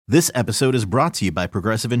This episode is brought to you by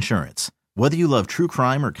Progressive Insurance. Whether you love true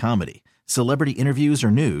crime or comedy, celebrity interviews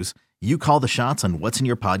or news, you call the shots on what's in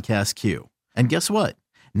your podcast queue. And guess what?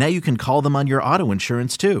 Now you can call them on your auto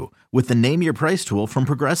insurance too with the Name Your Price tool from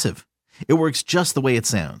Progressive. It works just the way it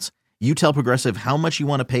sounds. You tell Progressive how much you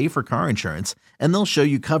want to pay for car insurance, and they'll show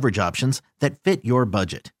you coverage options that fit your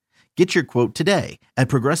budget. Get your quote today at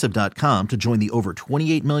Progressive.com to join the over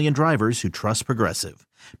 28 million drivers who trust Progressive.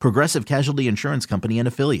 Progressive Casualty Insurance Company and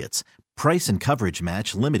Affiliates. Price and coverage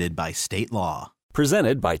match limited by state law.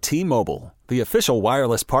 Presented by T-Mobile, the official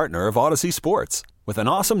wireless partner of Odyssey Sports. With an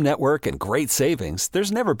awesome network and great savings,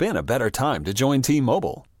 there's never been a better time to join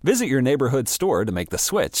T-Mobile. Visit your neighborhood store to make the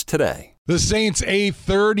switch today. The Saints a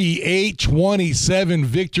 38-27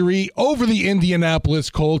 victory over the Indianapolis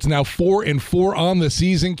Colts, now 4-4 on the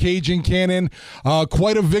season. Cajun Cannon,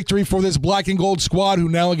 quite a victory for this black and gold squad, who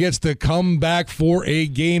now gets to come back for a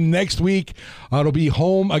game next week. It'll be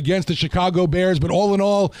home against the Chicago Bears, but all in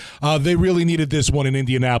all, they really needed this one in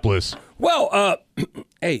Indianapolis. Well,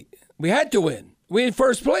 hey, we had to win. We in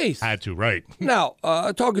first place. Had to, right. Now,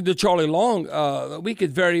 talking to Charlie Long, we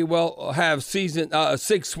could very well have season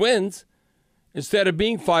 6 wins instead of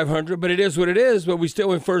being 500, but it is what it is, but we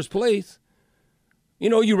still in first place. You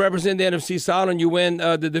know, you represent the NFC South and you win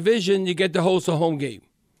the division, you get to host a home game.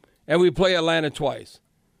 And we play Atlanta twice.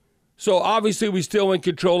 So, obviously, we still in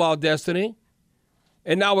control of our destiny.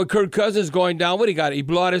 And now with Kirk Cousins going down, what he got? He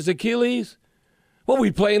blew out his Achilles? Well, we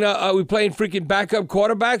playing freaking backup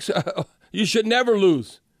quarterbacks? You should never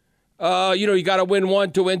lose. You got to win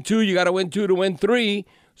 1 to win 2. You got to win 2 to win 3.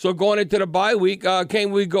 So going into the bye week,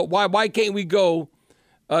 can't we go? Why can't we go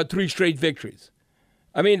 3 straight victories?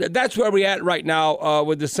 I mean, that's where we're at right now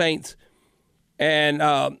with the Saints.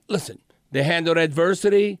 And listen, they handled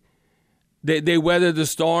adversity. They weathered the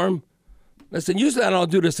storm. Listen, usually I don't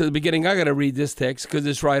do this at the beginning. I got to read this text because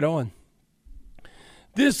it's right on.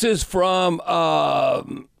 This is from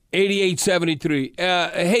 8873.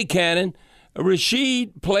 Hey, Cannon.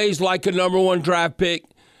 Rashid plays like a number 1 draft pick.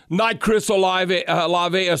 Not Chris Olave,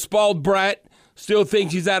 a spoiled brat. Still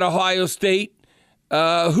thinks he's at Ohio State.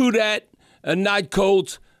 Who dat? Not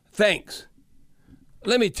Colts. Thanks.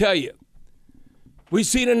 Let me tell you, we've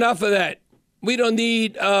seen enough of that. We don't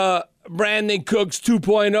need Brandon Cooks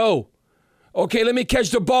 2.0. Okay, let me catch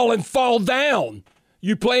the ball and fall down.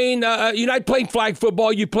 You're not playing flag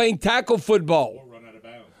football. You're playing tackle football. Or run out of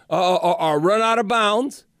bounds. Or run out of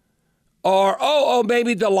bounds. Or,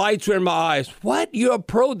 maybe the lights are in my eyes. What? You're a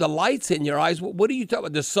pro. The lights in your eyes. What are you talking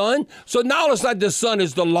about? The sun? So now it's not the sun,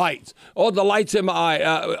 it's the lights. Oh, the lights in my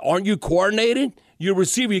eye. Aren't you coordinated? You're a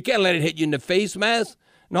receiver. You can't let it hit you in the face mask.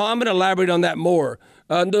 No, I'm going to elaborate on that more.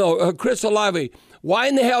 Chris Olave, why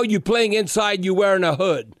in the hell are you playing inside you wearing a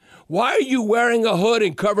hood? Why are you wearing a hood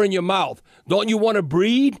and covering your mouth? Don't you want to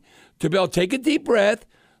breathe? To be able to take a deep breath,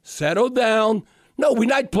 settle down. No, we're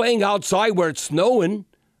not playing outside where it's snowing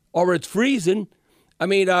or it's freezing. I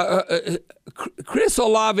mean, Chris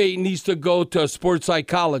Olave needs to go to a sports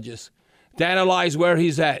psychologist to analyze where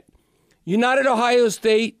he's at. You're not at Ohio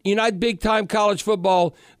State. You're not big-time college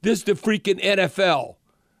football. This is the freaking NFL.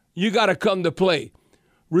 You got to come to play.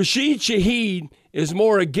 Rashid Shaheed is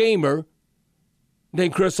more a gamer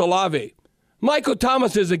than Chris Olave. Michael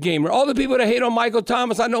Thomas is a gamer. All the people that hate on Michael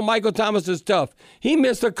Thomas, I know Michael Thomas is tough. He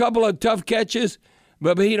missed a couple of tough catches,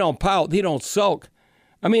 but he don't pout. He don't sulk.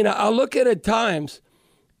 I mean, I look at times,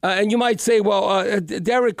 and you might say, well,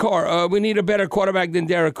 Derek Carr, we need a better quarterback than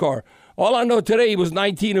Derek Carr. All I know today, he was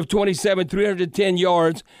 19 of 27, 310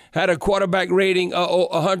 yards, had a quarterback rating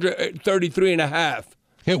 133.5.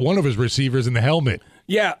 Hit one of his receivers in the helmet.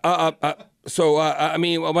 Yeah. So, I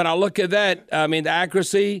mean, when I look at that, I mean, the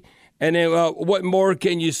accuracy, and then what more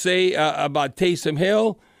can you say about Taysom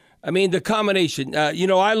Hill? I mean, the combination.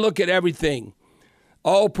 I look at everything.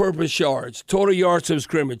 All-purpose yards, total yards from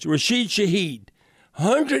scrimmage. Rashid Shaheed,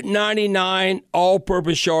 199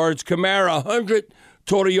 all-purpose yards. Kamara, 100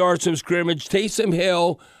 total yards from scrimmage. Taysom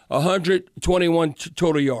Hill, 121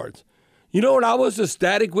 total yards. You know what I was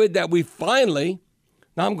ecstatic with? That we finally,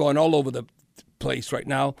 now I'm going all over the place right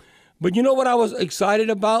now, but you know what I was excited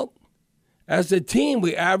about? As a team,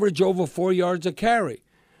 we average over 4 yards a carry.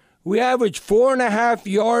 We average 4.5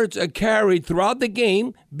 yards a carry throughout the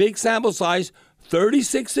game, big sample size,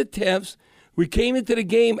 36 attempts. We came into the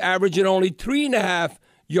game averaging only 3.5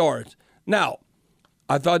 yards. Now,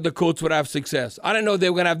 I thought the Colts would have success. I didn't know they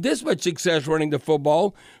were going to have this much success running the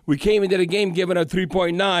football. We came into the game giving a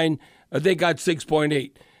 3.9. They got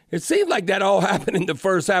 6.8. It seemed like that all happened in the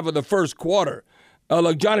first half of the first quarter.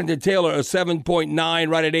 Like Jonathan Taylor, a 7.9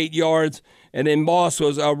 right at 8 yards, and then Moss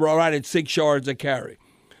was right at 6 yards a carry.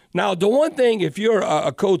 Now, the one thing, if you're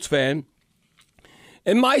a Colts fan,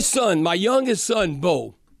 and my son, my youngest son,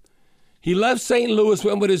 Bo, he left St. Louis,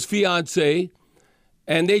 went with his fiancée,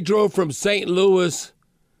 and they drove from St. Louis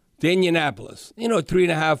to Indianapolis,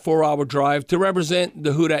 3.5, 4 hour drive to represent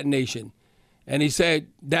the Who Dat Nation. And he said,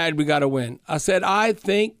 Dad, we got to win. I said, I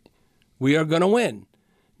think we are going to win.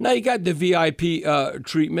 Now, you got the VIP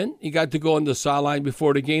treatment. You got to go on the sideline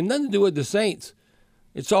before the game. Nothing to do with the Saints.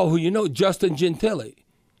 It's all who you know, Justin Gentile.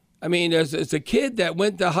 I mean, it's a kid that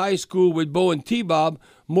went to high school with Bo and T-Bob,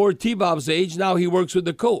 more T-Bob's age. Now he works with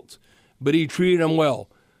the Colts, but he treated them well.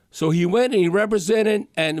 So he went and he represented,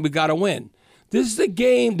 and we got to win. This is the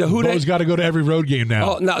game. The Who Bo's got to go to every road game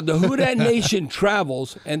now. Oh, now, the Who Dat Nation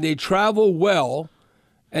travels, and they travel well,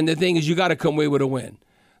 and the thing is you got to come away with a win.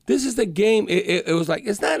 This is the game. It was like,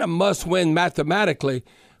 it's not a must-win mathematically,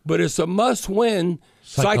 but it's a must-win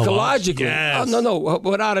psychologically. Yes. Oh, no,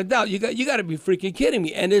 without a doubt. You got to be freaking kidding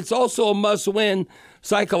me. And it's also a must-win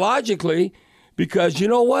psychologically because you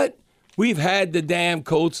know what? We've had the damn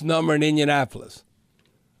Colts number in Indianapolis.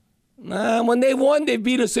 When they won, they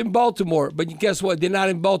beat us in Baltimore. But guess what? They're not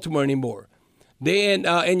in Baltimore anymore. They're in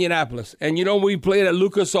Indianapolis. And we played at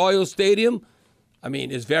Lucas Oil Stadium. I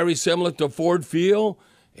mean, it's very similar to Ford Field.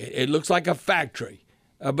 It looks like a factory.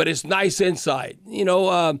 But it's nice inside.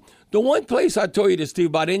 The one place I told you this, Steve,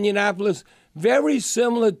 about Indianapolis, very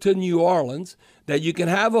similar to New Orleans, that you can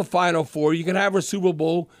have a Final Four, you can have a Super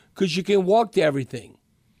Bowl, because you can walk to everything.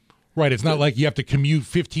 Right, it's not like you have to commute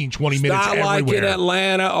 15, 20 minutes everywhere. It's not like in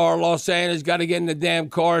Atlanta or Los Angeles, got to get in the damn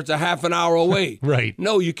car. It's a half an hour away. Right.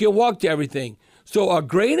 No, you can walk to everything. So a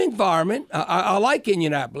great environment. I like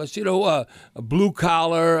Indianapolis. A blue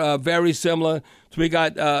collar, very similar to we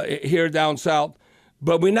got here down south.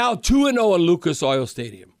 But we're now 2-0 in Lucas Oil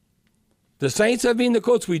Stadium. The Saints have been the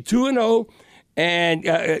Colts. We're 2-0. And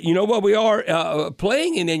you know what? We are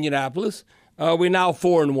playing in Indianapolis. We're now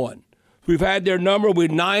 4-1. We've had their number. We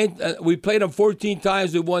played them 14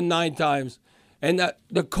 times. We won 9 times. And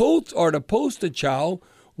the Colts are the poster child,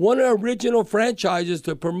 one of the original franchises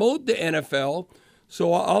to promote the NFL.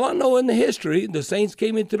 So all I know in the history, the Saints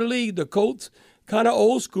came into the league. The Colts, kind of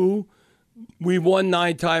old school. We won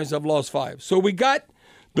 9 times. I've lost 5. So we got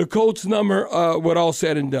the Colts number with all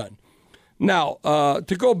said and done. Now,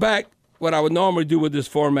 to go back, what I would normally do with this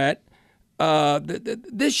format,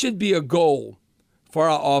 this should be a goal for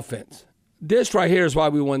our offense. This right here is why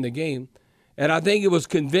we won the game. And I think it was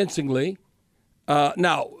convincingly.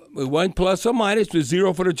 Now, we went plus or minus with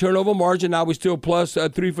 0 for the turnover margin. Now we're still plus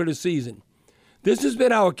 3 for the season. This has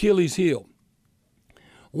been our Achilles heel.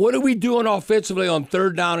 What are we doing offensively on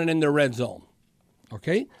third down and in the red zone?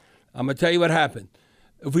 Okay? I'm going to tell you what happened.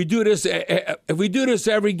 If we do this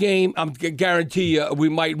every game, I guarantee you we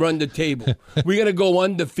might run the table. We're going to go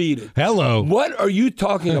undefeated. Hello. What are you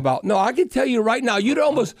talking about? No, I can tell you right now, you'd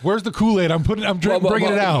almost... Where's the Kool-Aid? I'm bringing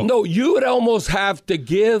it out. No, you would almost have to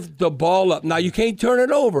give the ball up. Now, you can't turn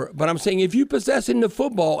it over, but I'm saying if you're possessing the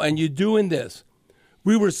football and you're doing this,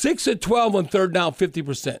 we were 6 of 12 on third down,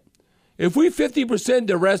 50%. If we 50%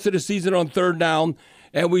 the rest of the season on third down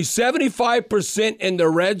and we 75% in the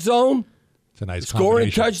red zone... It's a nice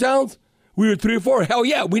scoring touchdowns, we were 3 or 4. Hell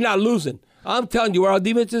yeah, we're not losing. I'm telling you where our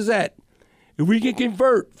defense is at. If we can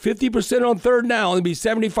convert 50% on third down and be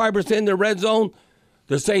 75% in the red zone,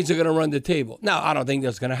 the Saints are going to run the table. Now, I don't think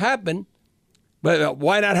that's going to happen, but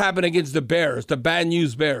why not happen against the Bears, the bad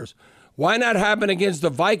news Bears? Why not happen against the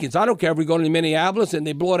Vikings? I don't care if we go to Minneapolis and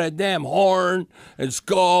they blow that damn horn and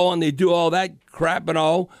skull and they do all that crap and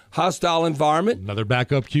all, hostile environment. Another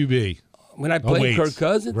backup QB. When I played Kirk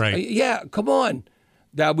Cousins, right? Yeah, come on.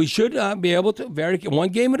 That we should be able to one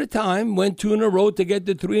game at a time. Win 2 in a row to get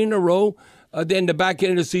to 3 in a row. Then the back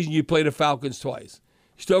end of the season, you play the Falcons twice.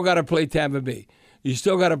 You still got to play Tampa Bay. You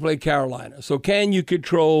still got to play Carolina. So can you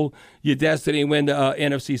control your destiny and win the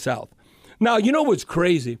NFC South? Now you know what's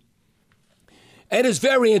crazy, and it's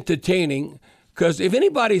very entertaining because if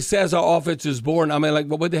anybody says our offense is boring, I mean, like,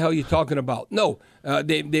 well, what the hell are you talking about? No,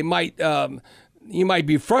 they might. You might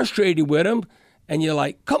be frustrated with them, and you're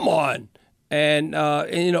like, come on. And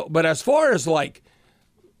but as far as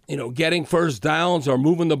getting first downs or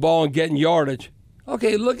moving the ball and getting yardage,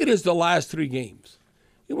 okay, look at the last 3 games.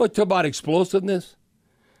 You want to talk about explosiveness?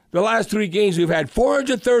 The last 3 games we've had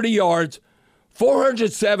 430 yards,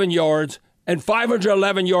 407 yards, and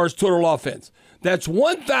 511 yards total offense. That's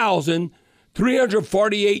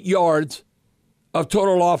 1,348 yards of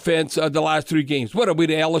total offense the last 3 games. What are we,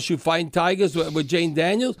 the LSU Fighting Tigers with Jane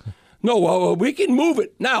Daniels? No, we can move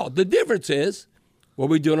it. Now, the difference is what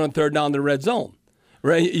we're doing on third down in the red zone.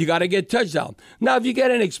 Right? You got to get touchdown. Now, if you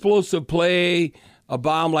get an explosive play, a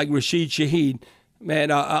bomb like Rashid Shaheed,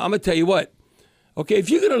 Man, I'm going to tell you what. Okay, if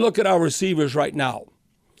you're going to look at our receivers right now,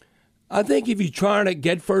 I think if you're trying to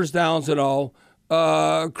get first downs and all,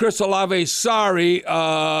 Chris Olave, sorry,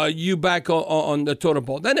 you back on the totem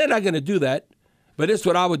pole. Then they're not going to do that. But this is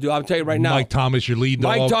what I would do. I'll tell you right now. Mike Thomas, your lead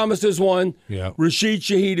dog. Mike Thomas is 1. Yeah. Rashid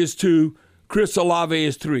Shaheed is 2. Chris Olave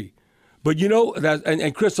is 3. But you know,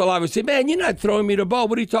 and Chris Olave said, man, you're not throwing me the ball.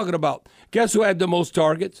 What are you talking about? Guess who had the most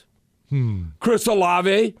targets? Chris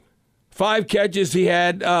Olave. 5 catches. He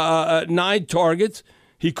had 9 targets.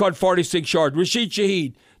 He caught 46 yards. Rashid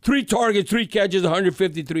Shaheed, 3 targets, 3 catches,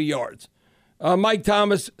 153 yards. Mike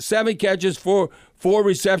Thomas, 7 catches, 4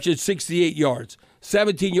 receptions, 68 yards,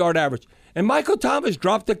 17-yard average. And Michael Thomas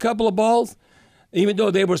dropped a couple of balls, even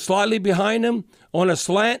though they were slightly behind him on a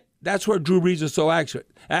slant. That's where Drew Brees is so accurate.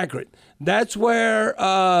 That's where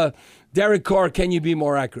Derek Carr, can you be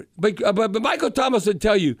more accurate? But Michael Thomas would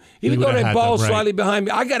tell you, even though that ball's slightly behind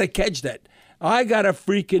me, I got to catch that. I got to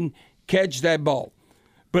freaking catch that ball.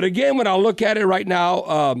 But again, when I look at it right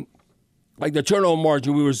now, like the turnover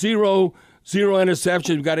margin, we were 0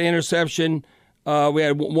 interceptions. We got an interception. We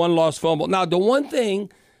had 1 lost fumble. Now, the one thing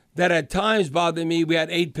that at times bothered me, we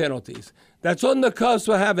had 8 penalties. That's on the cusp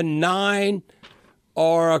of having 9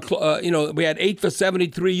 or, we had 8 for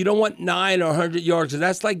 73. You don't want 9 or 100 yards, because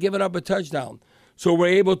that's like giving up a touchdown. So we're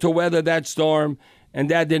able to weather that storm, and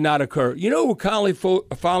that did not occur. You know who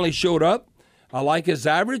finally showed up? I like his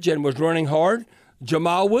average and was running hard.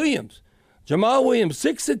 Jamal Williams.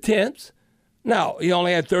 6 attempts. Now, he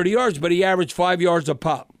only had 30 yards, but he averaged 5 yards a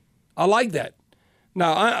pop. I like that.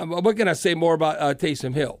 Now, what can I say more about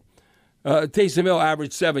Taysom Hill? Taysom Hill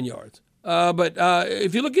averaged 7 yards. But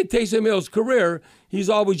if you look at Taysom Hill's career, he's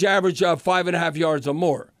always averaged 5.5 yards or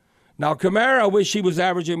more. Now, Kamara, I wish he was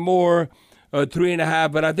averaging more,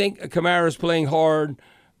 3.5, but I think Kamara's playing hard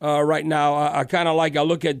right now. I kind of I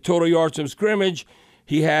look at total yards from scrimmage.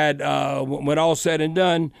 He had, when all said and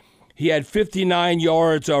done, he had 59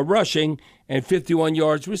 yards rushing and 51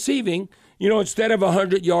 yards receiving. You know, instead of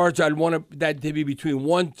 100 yards, I'd want that to be between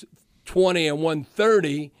 120 and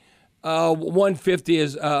 130. 150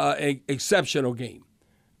 is an exceptional game.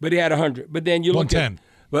 But he had 100. But then you look 110.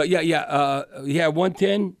 But he had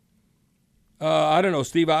 110. I don't know,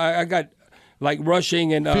 Steve. I got like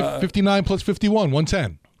rushing and 59 plus 51,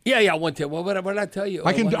 110. Yeah, 110. Well, what did I tell you?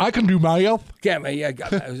 I can do math. Yeah, man. Yeah,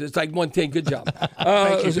 it's like 110. Good job.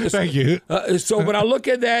 Thank you. So when I look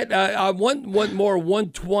at that, I want more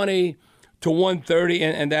 120 to 130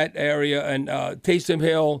 in that area. And Taysom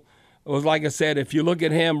Hill was, like I said, if you look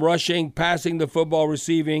at him rushing, passing the football,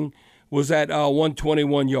 receiving, was at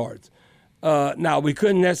 121 yards. Now, we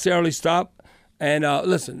couldn't necessarily stop. And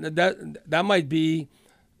listen, that might be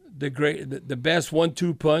the best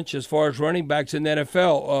 1-2 punch as far as running backs in the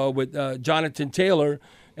NFL with Jonathan Taylor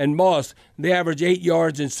and Moss. They average 8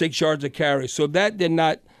 yards and 6 yards a carry. So that did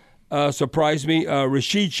not surprise me.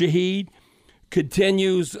 Rashid Shaheed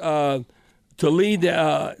continues to lead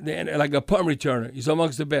like a punt returner. He's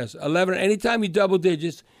amongst the best. 11. Anytime he double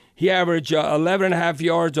digits, he averaged 11.5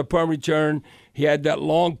 yards a punt return. He had that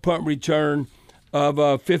long punt return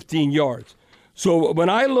of 15 yards. So when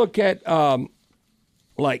I look at I'm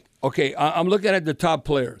looking at the top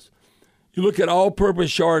players. You look at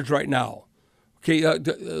all-purpose yards right now. Okay,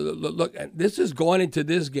 look, this is going into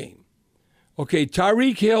this game. Okay,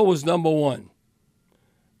 Tyreek Hill was number 1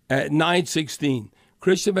 at 916.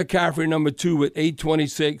 Christian McCaffrey, number 2 with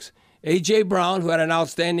 826. A.J. Brown, who had an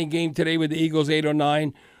outstanding game today with the Eagles,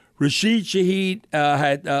 809. Rashid Shaheed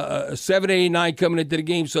had 789 coming into the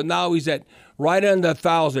game, so now he's at right under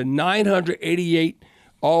 1,000, 988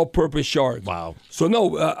 all-purpose yards. Wow. So,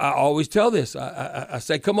 no, I always tell this. I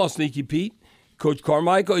say, come on, Sneaky Pete. Coach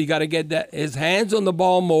Carmichael, you got to get his hands on the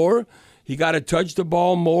ball more. He got to touch the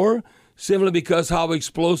ball more, simply because how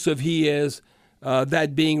explosive he is,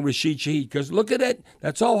 that being Rashid Shaheed. Because look at that.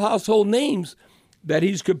 That's all household names that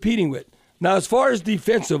he's competing with. Now, as far as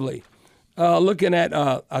defensively, looking at,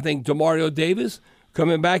 I think, Demario Davis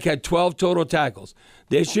coming back, had 12 total tackles.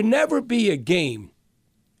 There should never be a game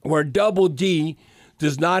where Double D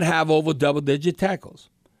does not have over double-digit tackles.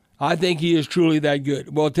 I think he is truly that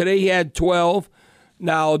good. Well, today he had 12.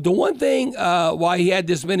 Now, the one thing why he had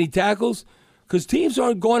this many tackles, because teams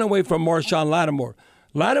aren't going away from Marshawn Lattimore.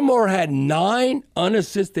 Lattimore had 9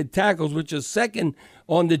 unassisted tackles, which is second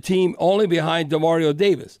on the team, only behind Demario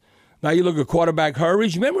Davis. Now, you look at quarterback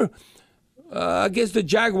hurries. Remember, against the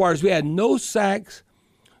Jaguars, we had no sacks,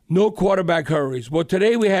 no quarterback hurries. Well,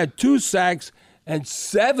 today we had 2 sacks and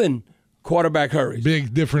 7 quarterback hurries.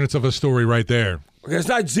 Big difference of a story right there. It's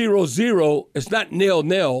not 0-0. It's not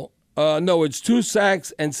 0-0. No, it's 2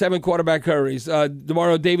 sacks and 7 quarterback hurries.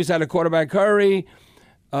 Demario Davis had a quarterback hurry.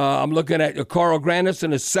 I'm looking at Carl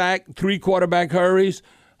Granderson, a sack, 3 quarterback hurries.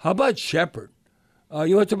 How about Shepard?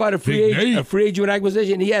 You want to talk about a free agent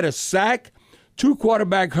acquisition? He had a sack, 2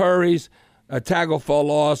 quarterback hurries, a tackle for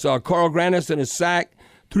loss. Carl Granderson, a sack,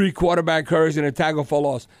 3 quarterback hurries, and a tackle for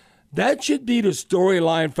loss. That should be the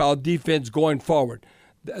storyline for our defense going forward.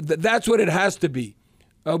 That's what it has to be.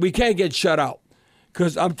 We can't get shut out.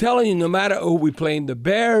 Because I'm telling you, no matter who we playing, the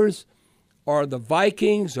Bears or the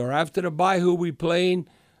Vikings or after the bye who we playing,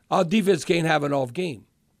 our defense can't have an off game.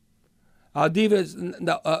 Our defense,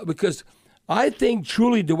 because I think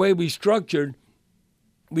truly the way we structured,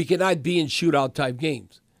 we cannot be in shootout type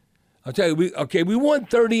games. I'll tell you, we won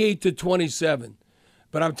 38-27,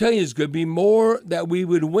 but I'm telling you, it's going to be more that we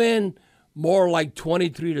would win, more like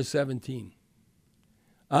 23-17.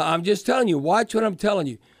 I'm just telling you, watch what I'm telling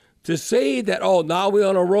you. To say that, now we're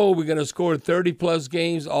on a roll, we're going to score 30-plus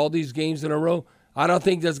games, all these games in a row, I don't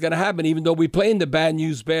think that's going to happen, even though we're playing the bad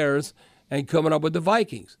news Bears and coming up with the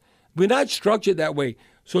Vikings. We're not structured that way.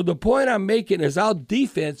 So the point I'm making is our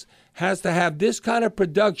defense has to have this kind of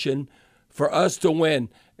production for us to win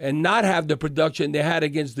and not have the production they had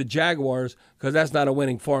against the Jaguars, because that's not a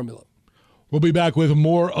winning formula. We'll be back with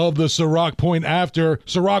more of the Ciroc Point After,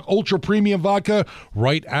 Ciroc Ultra Premium Vodka,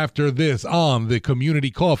 right after this on the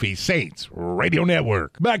Community Coffee Saints Radio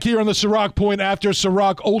Network. Back here on the Ciroc Point After,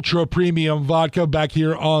 Ciroc Ultra Premium Vodka, back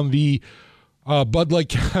here on the Bud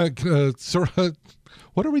Light.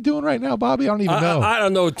 What are we doing right now, Bobby? I don't even know. I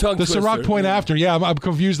don't know. Tongue the twister. Ciroc Point After. Yeah, I'm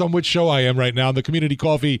confused on which show I am right now. The Community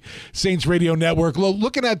Coffee Saints Radio Network.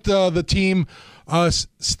 Looking at the team,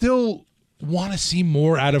 still want to see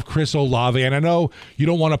more out of Chris Olave. And I know you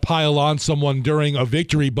don't want to pile on someone during a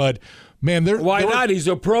victory, but man, why not? He's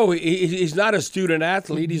a pro. He's not a student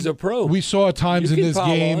athlete. He's a pro. We saw at times in this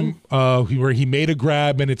game where he made a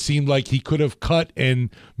grab and it seemed like he could have cut and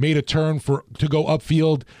made a turn to go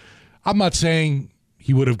upfield. I'm not saying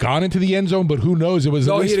he would have gone into the end zone, but who knows? It was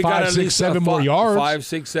at least 5, 6, 7 more yards. 5,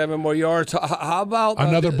 6, 7 more yards. How about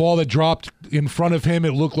another ball that dropped in front of him?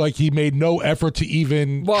 It looked like he made no effort to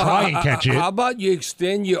even try and catch it. How about you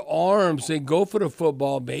extend your arms and go for the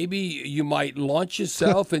football, baby? You might launch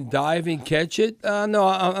yourself and dive and catch it. No,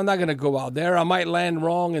 I'm not going to go out there. I might land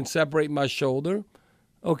wrong and separate my shoulder.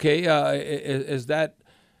 Okay,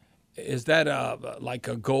 is that like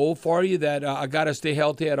a goal for you that I got to stay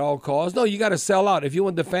healthy at all costs? No, you got to sell out. If you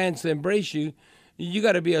want the fans to embrace you, you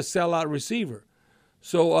got to be a sellout receiver.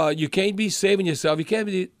 So you can't be saving yourself. You can't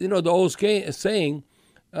be, the old saying,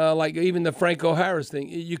 like even the Franco Harris thing,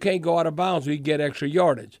 you can't go out of bounds where you get extra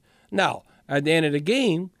yardage. Now, at the end of the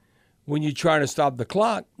game, when you're trying to stop the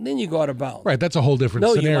clock, then you go out of bounds. Right, that's a whole different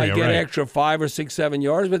scenario. No, you might get extra 5 or 6, 7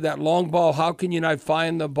 yards, but that long ball, how can you not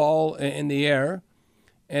find the ball in the air?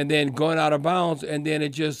 And then going out of bounds, and then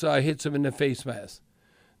it just hits him in the face mask.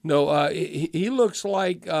 No, he looks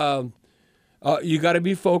like you got to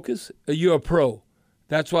be focused. You're a pro.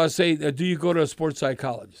 That's why I say, do you go to a sports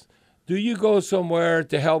psychologist? Do you go somewhere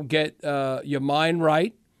to help get your mind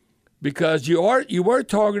right? Because you were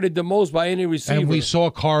targeted the most by any receiver. And we saw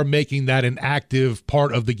Carr making that an active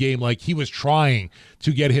part of the game, like he was trying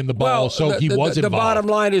to get him the ball, so he was involved. The bottom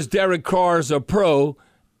line is Derek Carr's a pro,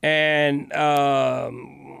 and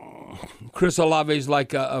Chris Olave is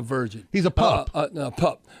like a virgin. He's a pup. A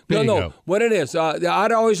pup. No. What it is,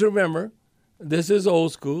 I'd always remember, this is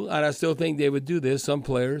old school, and I still think they would do this, some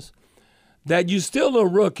players, that you're still a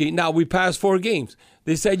rookie. Now, we passed 4 games.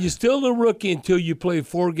 They said you're still a rookie until you play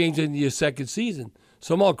 4 games in your second season.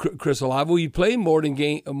 So I'm all Chris Olave, will you play more than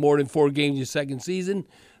 4 games in your second season?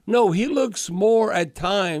 No, he looks more at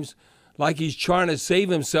times like he's trying to save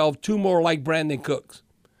himself, 2 more like Brandon Cooks.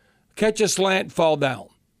 Catch a slant, fall down.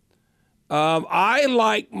 I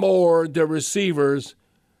like more the receivers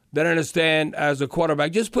that understand as a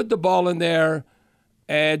quarterback. Just put the ball in there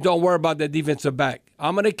and don't worry about the defensive back.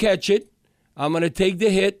 I'm going to catch it. I'm going to take the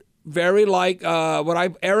hit, very like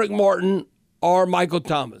Eric Morton or Michael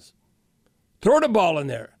Thomas. Throw the ball in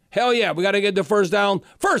there. Hell yeah, we got to get the first down.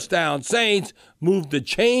 First down, Saints, move the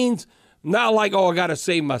chains. Not like, I got to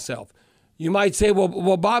save myself. You might say,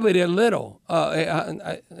 well, Bobby, they're little.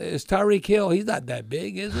 Is Tyreek Hill? He's not that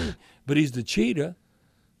big, is he? But he's the cheetah.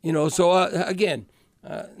 So again,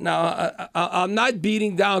 now I'm not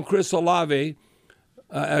beating down Chris Olave.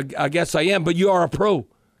 I guess I am, but you are a pro.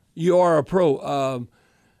 You are a pro.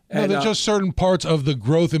 There's just certain parts of the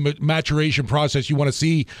growth and maturation process you want to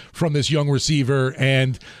see from this young receiver.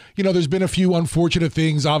 And, there's been a few unfortunate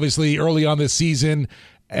things, obviously, early on this season.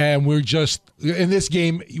 And we're just in this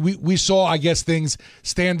game. We saw, I guess, things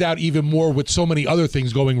stand out even more with so many other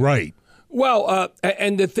things going right. Well,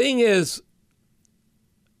 and the thing is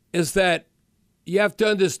that you have to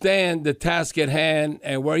understand the task at hand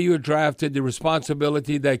and where you were drafted, the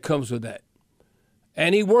responsibility that comes with that.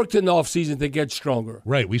 And he worked in the offseason to get stronger.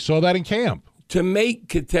 Right. We saw that in camp. To make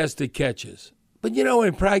contested catches. But,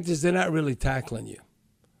 in practice, they're not really tackling you.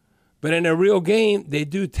 But in a real game, they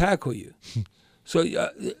do tackle you. So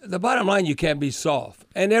the bottom line, you can't be soft.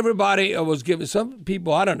 And everybody was giving, some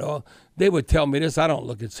people, I don't know, they would tell me this. I don't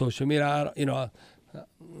look at social media.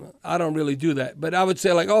 I don't really do that. But I would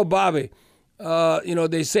say like, oh, Bobby,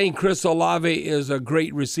 they're saying Chris Olave is a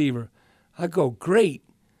great receiver. I go, great.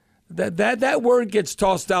 That word gets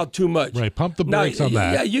tossed out too much. Right, pump the brakes on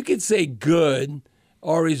that. Yeah, you could say good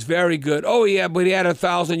or he's very good. Oh, yeah, but he had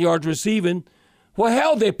 1,000 yards receiving. Well,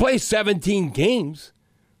 hell, they play 17 games.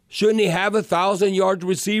 Shouldn't he have 1,000-yard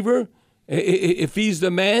receiver if he's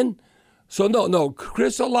the man? So, no,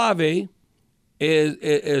 Chris Olave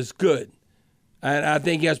is good. And I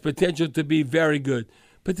think he has potential to be very good.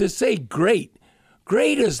 But to say great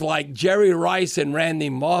is like Jerry Rice and Randy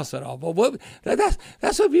Moss and all. But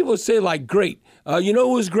that's what people say, like great. You know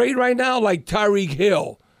who's great right now? Like Tyreek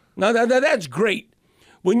Hill. Now, that's great.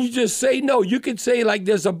 When you just say no, you could say like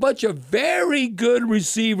there's a bunch of very good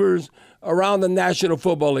receivers around the National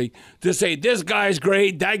Football League. To say this guy's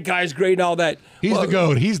great, that guy's great, and all that. He's the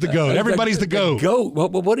GOAT. He's the GOAT. Everybody's the GOAT. GOAT. Well,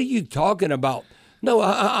 what are you talking about? No,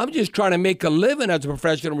 I'm just trying to make a living as a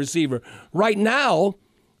professional receiver. Right now,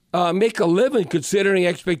 make a living considering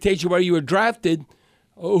expectation where you were drafted.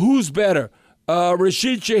 Who's better,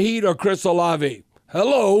 Rashid Shaheed or Chris Olave?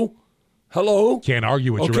 Hello? Can't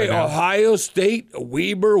argue with you right now. Ohio State,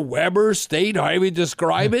 Weber State, however you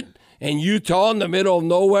describe it, and Utah in the middle of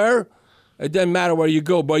nowhere. It doesn't matter where you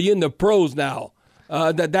go, but you're in the pros now.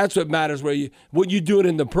 That's what matters, what you doing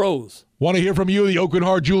in the pros. Want to hear from you? The Oakland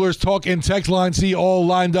Heart Jewelers talk and text line. See all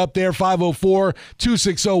lined up there.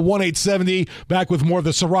 504-260-1870. Back with more of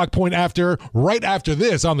the Ciroc Point right after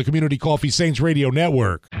this on the Community Coffee Saints Radio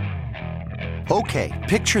Network. Okay,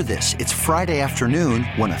 picture this. It's Friday afternoon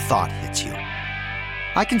when a thought hits you.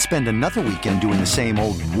 I can spend another weekend doing the same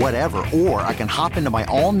old whatever, or I can hop into my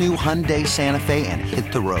all-new Hyundai Santa Fe and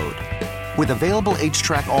hit the road. With available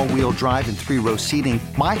H-Track all-wheel drive and 3-row seating,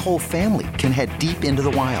 my whole family can head deep into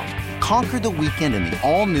the wild. Conquer the weekend in the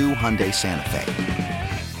all-new Hyundai Santa Fe.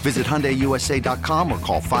 Visit HyundaiUSA.com or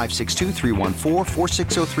call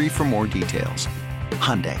 562-314-4603 for more details.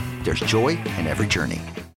 Hyundai, there's joy in every journey.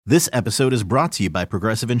 This episode is brought to you by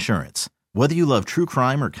Progressive Insurance. Whether you love true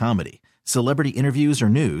crime or comedy, celebrity interviews or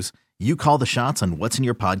news, you call the shots on what's in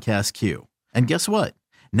your podcast queue. And guess what?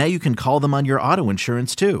 Now you can call them on your auto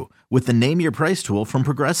insurance too with the Name Your Price tool from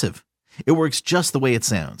Progressive. It works just the way it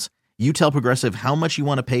sounds. You tell Progressive how much you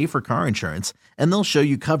want to pay for car insurance, and they'll show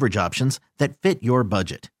you coverage options that fit your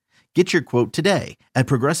budget. Get your quote today at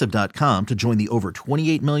Progressive.com to join the over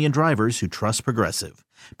 28 million drivers who trust Progressive.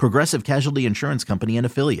 Progressive Casualty Insurance Company and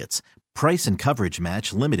Affiliates. Price and coverage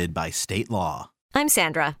match limited by state law. I'm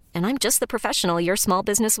Sandra, and I'm just the professional your small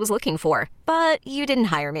business was looking for. But you didn't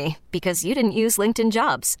hire me because you didn't use LinkedIn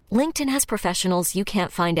Jobs. LinkedIn has professionals you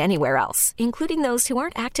can't find anywhere else, including those who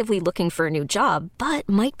aren't actively looking for a new job, but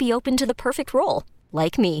might be open to the perfect role,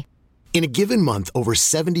 like me. In a given month, over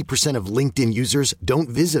 70% of LinkedIn users don't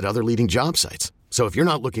visit other leading job sites. So if you're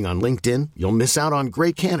not looking on LinkedIn, you'll miss out on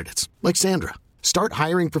great candidates like Sandra. Start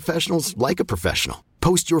hiring professionals like a professional.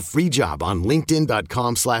 Post your free job on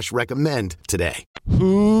linkedin.com/recommend today.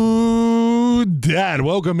 Ooh, Dad,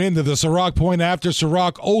 welcome into the Ciroc Point After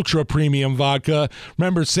Ciroc Ultra Premium Vodka.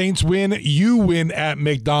 Remember, Saints win, you win at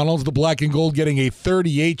McDonald's. The Black and Gold getting a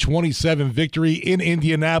 38-27 victory in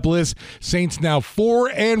Indianapolis. Saints now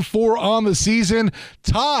 4-4 on the season,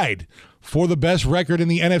 tied for the best record in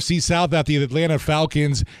the NFC South after the Atlanta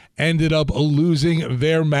Falcons ended up losing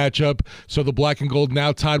their matchup. So the Black and Gold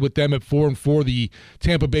now tied with them at 4-4. The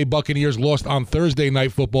Tampa Bay Buccaneers lost on Thursday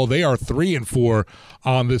Night Football. They are 3-4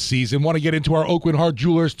 on the season. Want to get into our Oakland Heart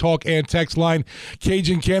Jewelers talk and text line.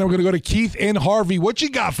 Cajun Cannon, we're going to go to Keith and Harvey. What you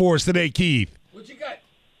got for us today, Keith? What you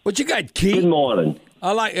got, Keith? Good morning.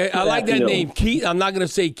 I like that name, Keith. I'm not going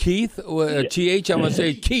to say Keith or TH. I'm going to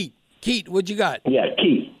say Keith. Keith, what you got? Yeah,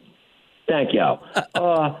 Keith. Thank you.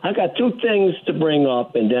 I got two things to bring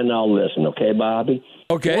up, and then I'll listen, okay, Bobby?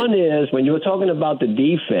 Okay. One is, when you were talking about the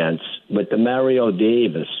defense with Demario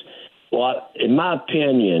Davis, well, in my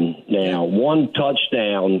opinion, now, one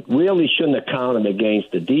touchdown really shouldn't have counted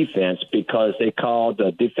against the defense because they called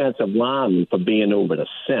the defensive lineman for being over the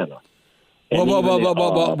center. Well,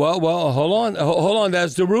 hold on.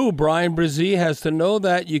 That's the rule. Brian Brzee has to know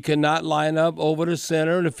that you cannot line up over the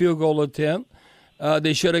center in a field goal attempt.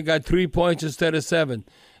 They should have got 3 points instead of 7.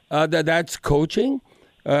 That's coaching.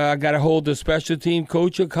 I got to hold the special team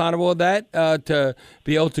coach accountable of that to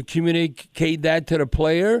be able to communicate that to the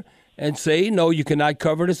player and say, no, you cannot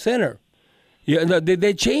cover the center. Yeah,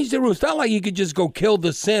 they changed the rules. It's not like you could just go kill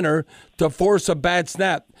the center to force a bad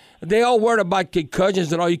snap. They all worried about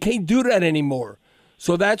concussions and all. You can't do that anymore.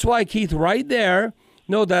 So that's why, Keith, right there,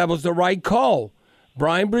 no, that was the right call.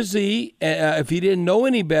 Brian Brzee, if he didn't know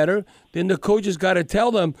any better, then the coaches got to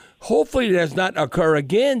tell them, hopefully it does not occur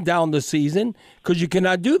again down the season, because you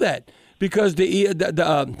cannot do that. Because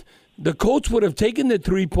the Colts would have taken the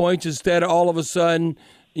 3 points instead of all of a sudden,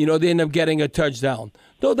 they end up getting a touchdown.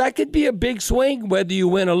 No, that could be a big swing whether you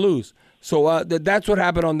win or lose. So that's what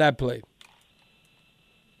happened on that play.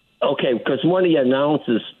 Okay, because one of the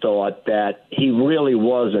announcers thought that he really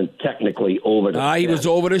wasn't technically over the center. He was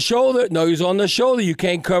over the shoulder. No, he was on the shoulder. You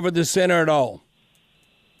can't cover the center at all.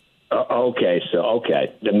 Okay.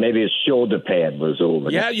 Then maybe his shoulder pad was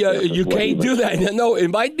over. Yeah, you can't do that. No, it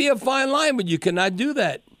might be a fine line, but you cannot do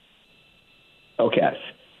that. Okay.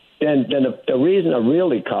 Then the reason I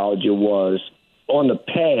really called you was on the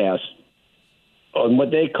pass, on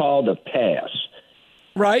what they call the pass.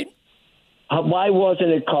 Right. Why wasn't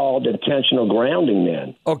it called intentional grounding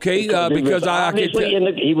then? Okay, because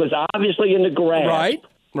he was obviously in the grasp.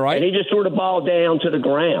 Right. And he just threw the ball down to the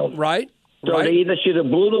ground. Right. So they either should have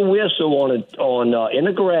blew the whistle on in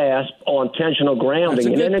the grasp on intentional grounding,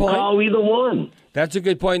 and then call either one. That's a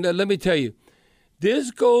good point. Let me tell you,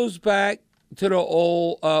 this goes back to the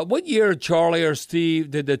old. What year, Charlie or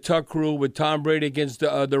Steve, did the tuck rule with Tom Brady against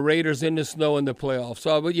the Raiders in the snow in the playoffs?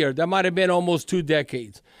 What year? That might have been almost 2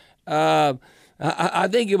 decades. I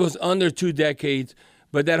think it was under 2 decades,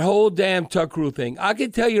 but that whole damn tuck rule thing. I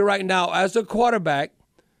can tell you right now, as a quarterback,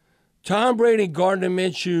 Tom Brady and Gardner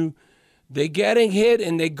Minshew, they're getting hit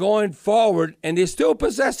and they're going forward and they're still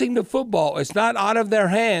possessing the football. It's not out of their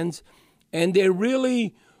hands, and they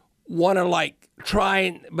really want to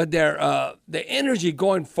try, but their energy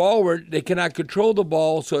going forward, they cannot control the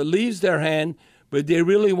ball, so it leaves their hand, but they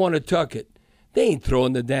really want to tuck it. They ain't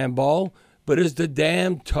throwing the damn ball. But it's the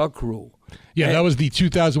damn tuck rule. Yeah, that was the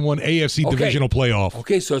 2001 AFC divisional playoff.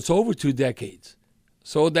 Okay, so it's over 2 decades.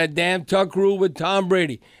 So that damn tuck rule with Tom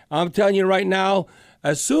Brady. I'm telling you right now,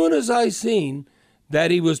 as soon as I seen that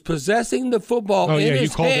he was possessing the football in his hands, you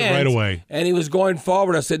called it right away, and he was going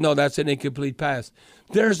forward, I said, no, that's an incomplete pass.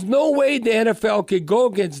 There's no way the NFL could go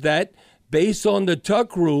against that based on the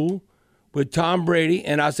tuck rule with Tom Brady.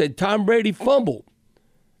 And I said, Tom Brady fumbled.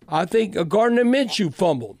 I think Gardner Minshew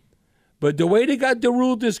fumbled. But the way they got the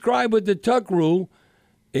rule described with the tuck rule,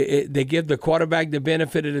 they give the quarterback the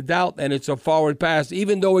benefit of the doubt, and it's a forward pass,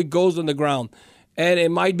 even though it goes on the ground. And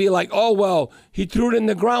it might be like, oh, well, he threw it in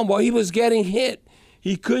the ground. Well, he was getting hit.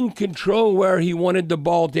 He couldn't control where he wanted the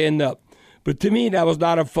ball to end up. But to me, that was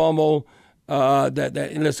not a fumble.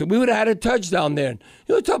 Listen, we would have had a touchdown there.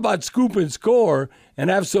 You talk about scoop and score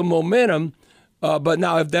and have some momentum. But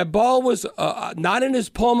now, if that ball was not in his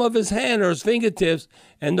palm of his hand or his fingertips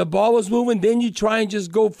and the ball was moving, then you try and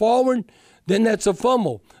just go forward, then that's a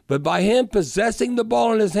fumble. But by him possessing the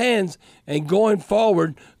ball in his hands and going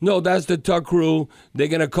forward, no, that's the tuck rule. They're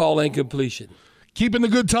going to call incompletion. Keeping the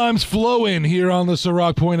good times flowing here on the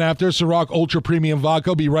Ciroc Point After. Ciroc Ultra Premium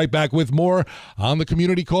Vodka. Be right back with more on the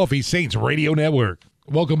Community Coffee Saints Radio Network.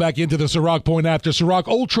 Welcome back into the Ciroc Point After. Ciroc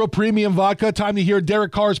Ultra Premium Vodka. Time to hear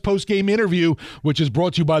Derek Carr's post-game interview, which is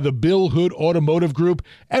brought to you by the Bill Hood Automotive Group.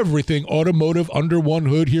 Everything automotive under one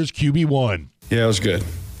hood. Here's QB1. Yeah, it was good.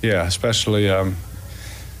 Yeah, especially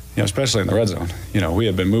especially in the red zone. We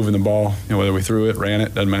had been moving the ball. Whether we threw it, ran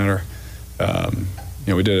it, doesn't matter.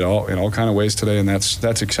 We did it all in all kind of ways today, and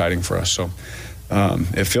that's exciting for us. So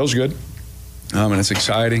it feels good, and it's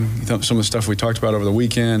exciting. Some of the stuff we talked about over the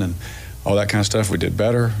weekend and all that kind of stuff we did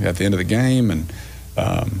better at the end of the game, and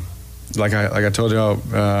like I told you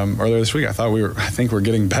earlier this week, I think we're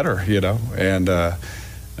getting better, and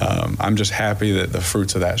I'm just happy that the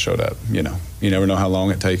fruits of that showed up. You never know how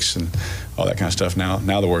long it takes and all that kind of stuff.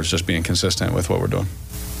 Now the word's just being consistent with what we're doing.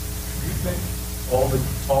 Do you think all the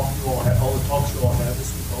talks you all had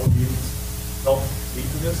this week, all the meetings, helped lead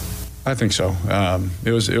to this? I think so.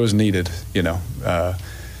 It was needed.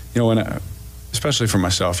 When especially for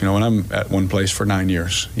myself, when I'm at one place for 9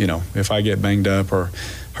 years, if I get banged up or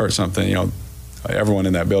hurt something, everyone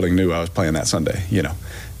in that building knew I was playing that Sunday.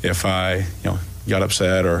 If I, got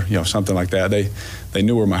upset or, something like that, they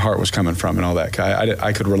knew where my heart was coming from and all that.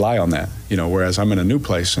 I could rely on that, whereas I'm in a new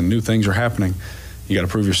place and new things are happening. You got to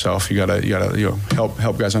prove yourself. You got to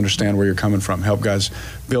help guys understand where you're coming from. Help guys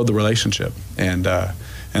build the relationship. And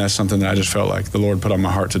that's something that I just felt like the Lord put on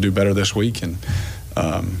my heart to do better this week. And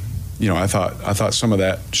I thought some of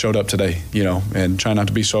that showed up today. And try not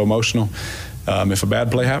to be so emotional. If a bad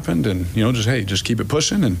play happened, and just keep it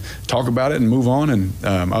pushing and talk about it and move on. And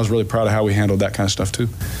I was really proud of how we handled that kind of stuff too.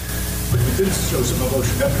 But you did show some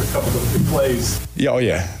emotion after a couple of big plays. Yeah, oh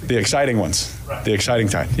yeah, the exciting ones, right. The exciting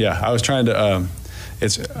time. Yeah, I was trying to.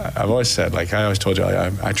 I've always said, like I always told you,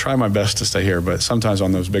 I try my best to stay here, but sometimes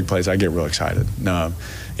on those big plays, I get real excited.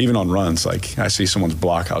 Even on runs, like I see someone's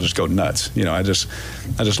block, I'll just go nuts. I just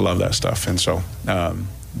love that stuff, and so.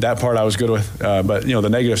 That part I was good with, but the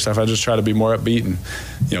negative stuff I just try to be more upbeat and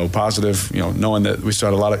positive. Knowing that we still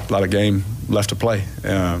had a lot of game left to play,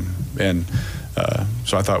 so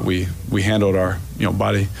I thought we handled our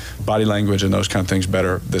body language and those kind of things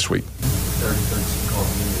better this week.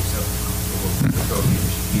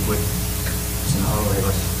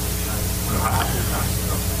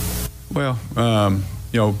 Well,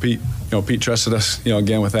 Pete trusted us,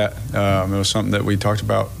 again with that. It was something that we talked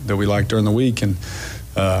about that we liked during the week, and.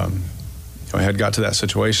 I had got to that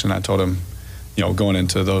situation. I told him, going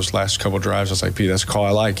into those last couple of drives, I was like, Pete, that's a call I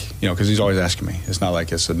like, because he's always asking me. It's not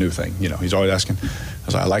like it's a new thing, he's always asking. I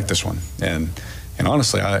was like, I like this one. And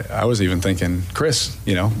honestly, I was even thinking Chris,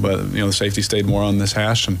 but, the safety stayed more on this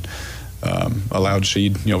hash and allowed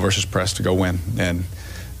Shaheed, versus press to go win and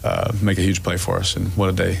make a huge play for us. And what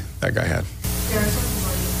a day that guy had. Derek,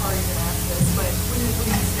 you've already been asked this, but what do you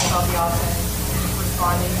think about the offense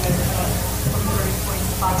responding with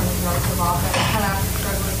 500 yards of offense, kind of after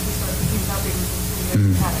struggling to start the season, how big was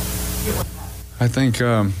it kind of get with that? I think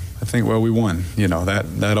we won.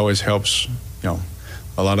 That always helps.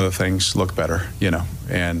 A lot of the things look better.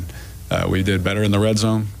 And we did better in the red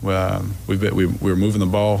zone. We were moving the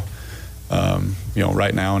ball.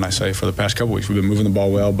 Right now, and I say for the past couple weeks, we've been moving the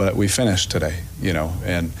ball well, but we finished today.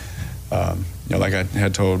 And like I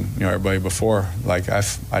had told everybody before, like I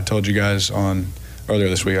told you guys earlier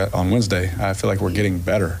this week on Wednesday, I feel like we're getting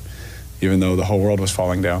better, even though the whole world was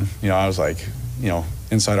falling down. I was like,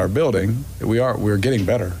 inside our building, we're getting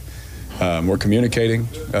better. We're communicating,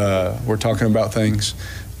 we're talking about things,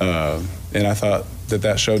 and I thought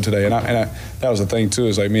that showed today. And that was the thing too,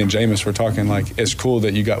 is like me and Jameis were talking, like it's cool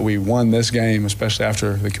that we won this game, especially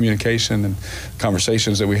after the communication and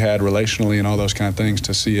conversations that we had relationally and all those kind of things.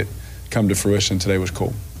 To see it come to fruition today was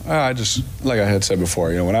cool. I just, like I had said before,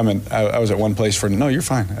 when I was at one place for, no, you're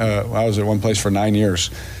fine. I was at one place for 9 years.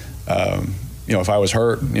 If I was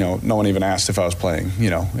hurt, no one even asked if I was playing.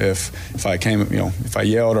 If I came, if I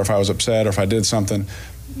yelled or if I was upset or if I did something,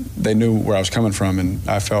 they knew where I was coming from. And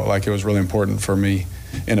I felt like it was really important for me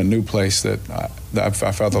in a new place that I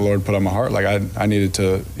felt the Lord put on my heart. Like I needed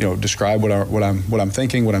to, describe what I'm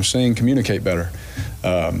thinking, what I'm seeing, communicate better,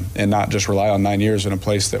 and not just rely on 9 years in a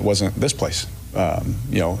place that wasn't this place.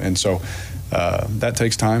 And so that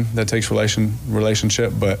takes time, that takes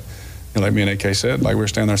relationship, but like me and AK said, like we were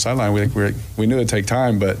standing on our sideline, we knew it'd take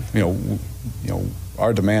time, but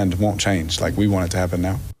our demand won't change. Like we want it to happen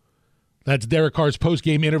now. That's Derek Carr's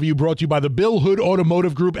post-game interview, brought to you by the Bill Hood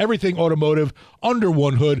Automotive Group. Everything automotive under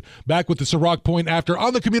one hood. Back with the Ciroc Point after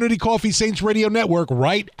on the Community Coffee Saints Radio Network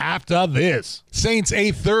right after this. Saints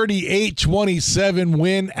a 38-27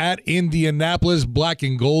 win at Indianapolis. Black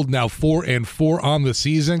and gold now 4-4 on the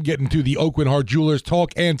season. Getting to the Oakland Heart Jewelers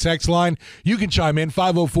talk and text line. You can chime in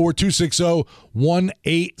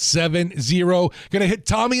 504-260-1870. Gonna hit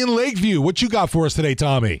Tommy in Lakeview. What you got for us today,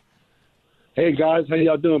 Tommy? Hey, guys. How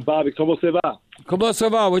y'all doing, Bobby? ¿Cómo se va? ¿Cómo se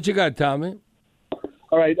va? What you got, Tommy?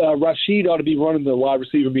 All right. Rashid ought to be running the wide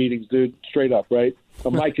receiver meetings, dude. Straight up, right?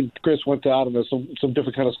 Mike and Chris went to, I don't know, some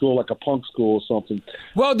different kind of school, like a punk school or something.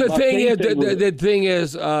 Well, the thing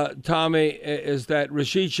is, Tommy, is that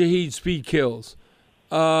Rashid Shaheed speed kills.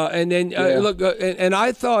 And then, look, and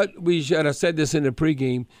I thought we should, and I said this in the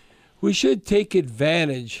pregame, we should take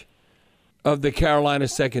advantage of the Carolina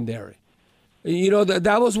secondary.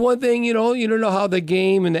 That was one thing, you don't know how the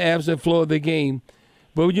game and the ebbs and flow of the game.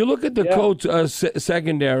 But when you look at the Colts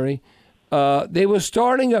secondary, they were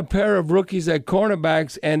starting a pair of rookies at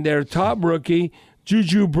cornerbacks, and their top rookie,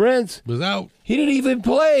 Juju Brents, was out. He didn't even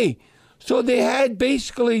play. So they had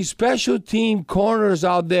basically special team corners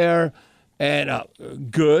out there, and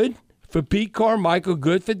good for Pete Carmichael,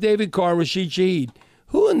 good for David Carr, Rashid Shaheed.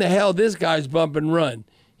 Who in the hell this guy's bump and run?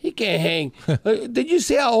 He can't hang. Did you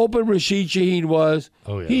see how open Rashid Shaheed was?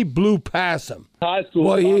 Oh, yeah. He blew past him. High school.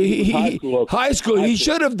 Well, high school. He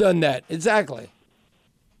should have done that. Exactly.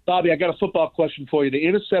 Bobby, I got a football question for you. The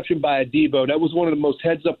interception by Adebo, that was one of the most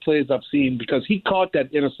heads-up plays I've seen because he caught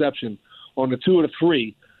that interception on the 2 or the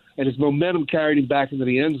 3, and his momentum carried him back into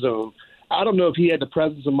the end zone. I don't know if he had the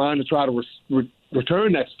presence of mind to try to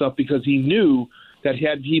return that stuff, because he knew that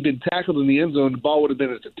had he been tackled in the end zone, the ball would have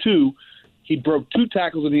been at the 2. He broke 2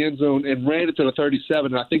 tackles in the end zone and ran it to the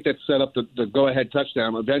 37, and I think that set up the go-ahead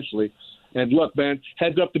touchdown eventually. And look, man,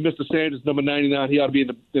 heads up to Mr. Sanders, number 99. He ought to be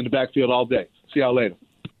in the backfield all day. See y'all later.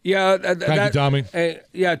 Yeah, thank you, Tommy.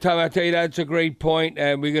 Yeah, Tommy, I tell you, that's a great point.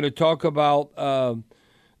 And we're going to talk about, the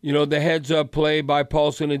heads-up play by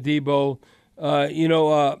Paulson Adebo.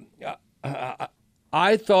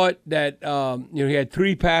 I thought that, he had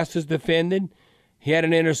 3 passes defended. He had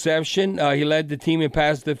an interception. He led the team in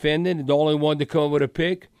pass defended, the only one to come up with a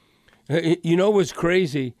pick. You know what's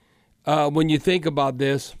crazy when you think about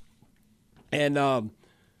this? And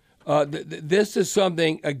this is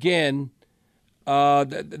something, again,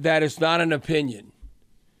 that is not an opinion.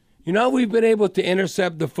 We've been able to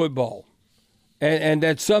intercept the football, and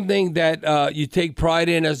that's something that you take pride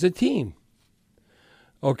in as a team.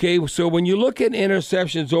 Okay, so when you look at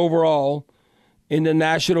interceptions overall in the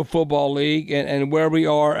National Football League and where we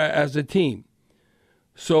are as a team,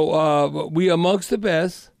 so we amongst the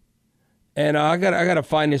best. And I got to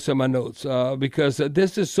find this in my notes because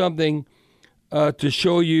this is something to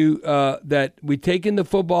show you that we've taken the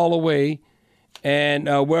football away and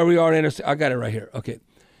where we are in I got it right here. Okay.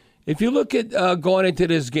 If you look at going into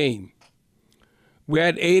this game, we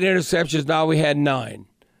had 8 interceptions. Now we had 9.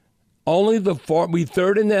 Only we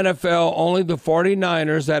third in the NFL, only the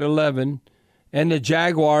 49ers at 11, and the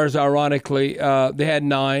Jaguars, ironically, they had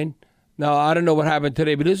 9. Now, I don't know what happened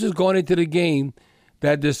today, but this is going into the game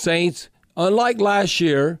that the Saints, unlike last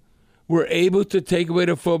year, were able to take away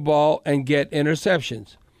the football and get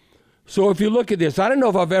interceptions. So if you look at this, I don't know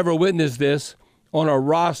if I've ever witnessed this on a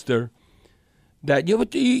roster, that you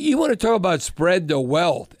want to talk about spread the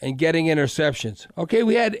wealth and getting interceptions. Okay,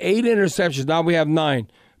 we had 8 interceptions. Now we have 9.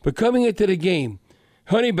 But coming into the game,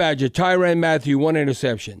 Honey Badger, Tyrann Mathieu, 1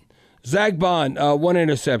 interception. Zach Bond, 1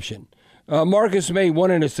 interception. Marcus May, 1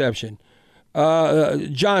 interception.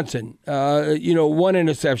 Johnson, 1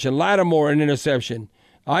 interception. Lattimore, an interception.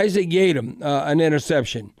 Isaac Yadam, an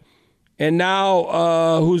interception. And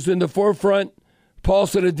now, who's in the forefront?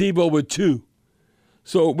 Paulson Adebo with 2.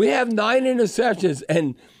 So we have 9 interceptions,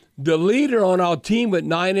 and the leader on our team with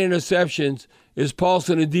 9 interceptions is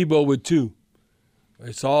Paulson Adebo with 2.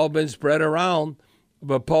 It's all been spread around,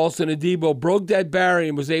 but Paulson Adebo broke that barrier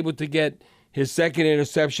and was able to get his 2nd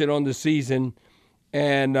interception on the season.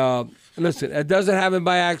 And listen, it doesn't happen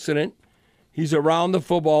by accident. He's around the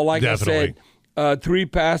football, like Definitely. I said, 3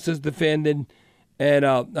 passes defended. And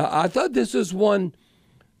I thought this was one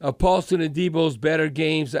of Paulson Adebo's better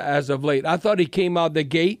games as of late. I thought he came out the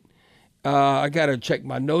gate. I got to check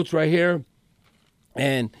my notes right here.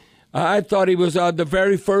 And I thought he was the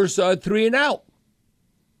very first 3 and out.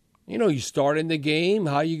 You start in the game.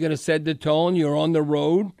 How are you going to set the tone? You're on the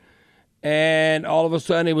road. And all of a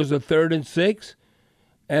sudden, it was a 3rd and 6.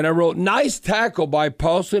 And I wrote, nice tackle by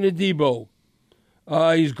Paulson Adebo.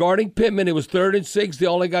 He's guarding Pittman. It was 3rd and 6. They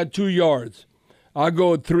only got 2 yards. I'll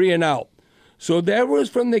go 3 and out. So there was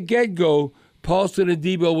from the get-go, Paulson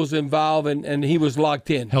Adebo was involved, and he was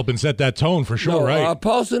locked in. Helping set that tone for sure, right?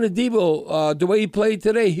 Paulson Adebo, the way he played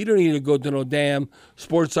today, he didn't need to go to no damn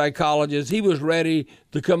sports psychologist. He was ready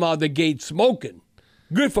to come out the gate smoking.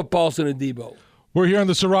 Good for Paulson Adebo. We're here on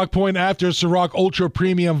the Ciroc Point after Ciroc Ultra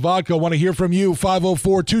Premium Vodka. Want to hear from you,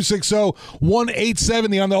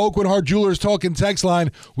 504-260-1870 on the Oakwood Heart Jewelers Talking text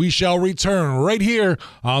line. We shall return right here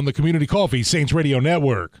on the Community Coffee Saints Radio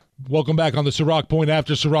Network. Welcome back on the Ciroc Point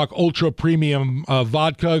after Ciroc Ultra Premium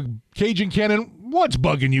Vodka. Cajun Cannon, what's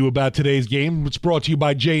bugging you about today's game? It's brought to you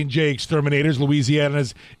by J&J Exterminators,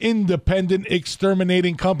 Louisiana's independent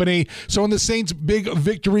exterminating company. So in the Saints' big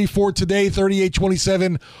victory for today,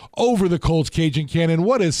 38-27 over the Colts, Cajun Cannon,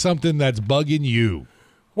 what is something that's bugging you?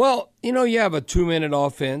 Well, you have a 2-minute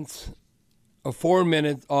offense, a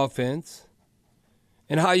 4-minute offense,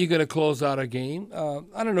 and how you going to close out a game.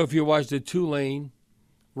 I don't know if you watched the Tulane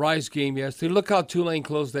Rice game yesterday. Look how Tulane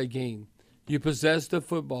closed that game. You possess the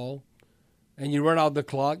football, and you run out the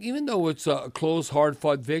clock. Even though it's a close,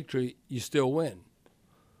 hard-fought victory, you still win.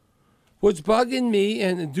 What's bugging me,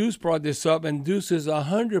 and Deuce brought this up, and Deuce is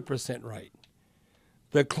 100% right,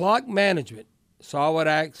 the clock management. So I would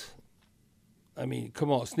ask,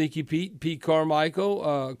 come on, Sneaky Pete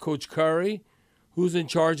Carmichael, Coach Curry, who's in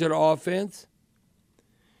charge of the offense.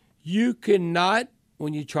 You cannot,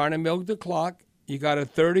 when you're trying to milk the clock, you got a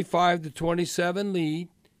 35-27 lead,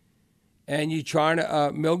 and you're trying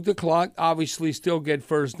to milk the clock, obviously still get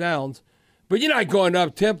first downs, but you're not going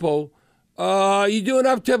up-tempo. You're doing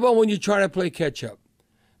up-tempo when you're trying to play catch-up.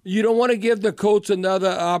 You don't want to give the Colts another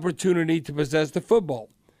opportunity to possess the football.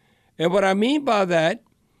 And what I mean by that,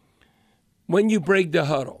 when you break the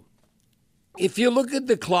huddle, if you look at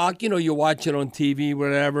the clock, you watch it on TV,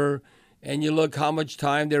 whatever, and you look how much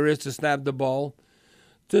time there is to snap the ball,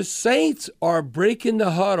 the Saints are breaking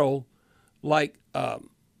the huddle like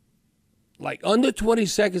under 20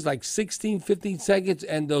 seconds, like 16, 15 seconds,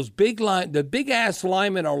 and the big-ass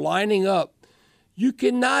linemen are lining up. You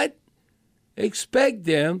cannot expect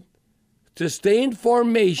them to stay in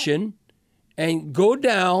formation and go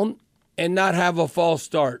down and not have a false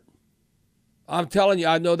start. I'm telling you,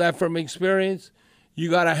 I know that from experience. You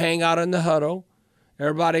got to hang out in the huddle.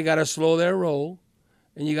 Everybody got to slow their roll.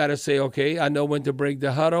 And you got to say, okay, I know when to break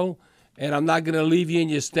the huddle, and I'm not going to leave you in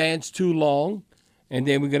your stance too long, and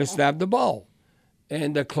then we're going to snap the ball.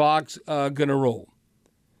 And the clock's going to roll.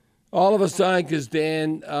 All of a sudden, because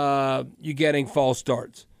then you're getting false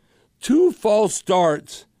starts. 2 false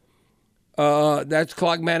starts, that's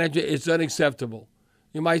clock management, it's unacceptable.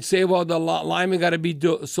 You might say, well, the lineman got to be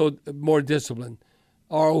more disciplined,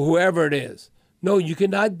 or whoever it is. No, you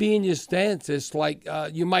cannot be in your stance. It's like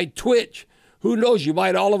you might twitch. Who knows? You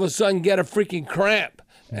might all of a sudden get a freaking cramp.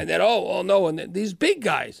 And then, oh no, and then these big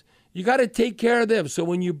guys, you got to take care of them. So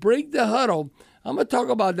when you break the huddle, I'm going to talk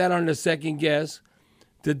about that on the second guest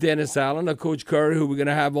to Dennis Allen, or Coach Curry, who we're going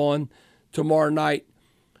to have on tomorrow night,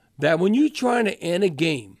 that when you're trying to end a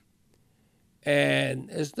game,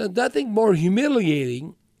 and it's nothing more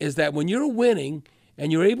humiliating is that when you're winning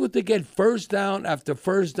and you're able to get first down after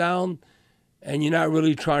first down and you're not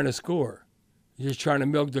really trying to score. You're just trying to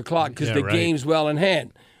milk the clock because game's well in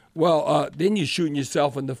hand. Well, then you're shooting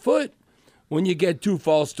yourself in the foot when you get 2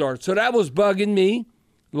 false starts. So that was bugging me,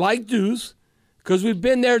 like Deuce, because we've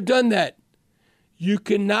been there, done that. You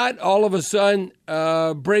cannot all of a sudden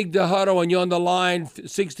break the huddle and you're on the line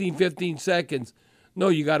 16, 15 seconds. No,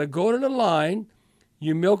 you got to go to the line,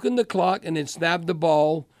 you're milking the clock, and then snap the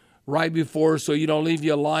ball right before so you don't leave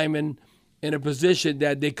your lineman in a position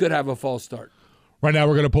that they could have a false start. Right now,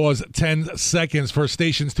 we're going to pause 10 seconds for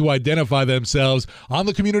stations to identify themselves on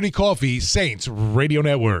the Community Coffee Saints Radio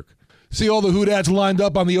Network. See all the Who-Dats lined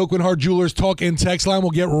up on the Oakland Heart Jewelers talk and text line.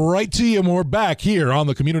 We'll get right to you, and we're back here on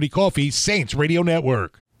the Community Coffee Saints Radio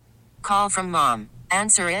Network. Call from mom.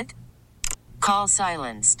 Answer it. Call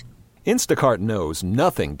silenced. Instacart knows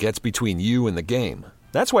nothing gets between you and the game.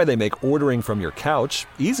 That's why they make ordering from your couch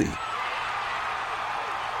easy.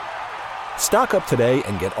 Stock up today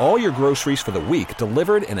and get all your groceries for the week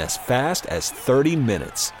delivered in as fast as 30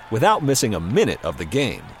 minutes without missing a minute of the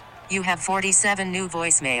game. You have 47 new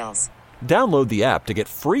voicemails. Download the app to get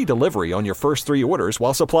free delivery on your first 3 orders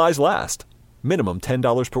while supplies last. Minimum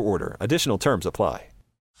 $10 per order. Additional terms apply.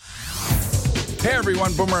 Hey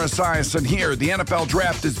everyone, Boomer Esiason here. The NFL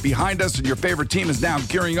Draft is behind us and your favorite team is now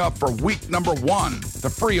gearing up for week number 1. The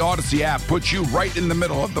free Odyssey app puts you right in the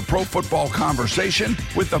middle of the pro football conversation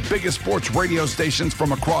with the biggest sports radio stations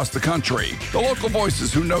from across the country. The local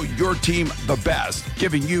voices who know your team the best,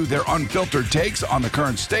 giving you their unfiltered takes on the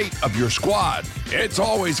current state of your squad. It's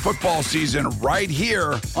always football season right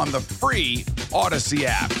here on the free Odyssey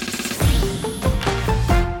app.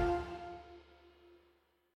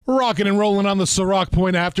 Rocking and rolling on the Ciroc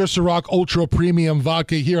Point After, Ciroc Ultra Premium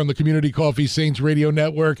Vodka here on the Community Coffee Saints Radio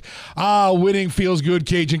Network. Winning feels good,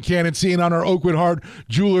 Cajun Cannon. Seeing on our Oakwood Heart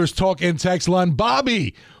Jewelers talk and text line.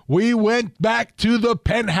 Bobby, we went back to the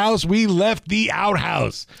penthouse. We left the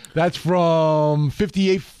outhouse. That's from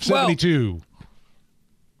 5872. Well,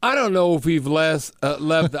 I don't know if we've left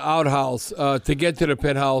the outhouse to get to the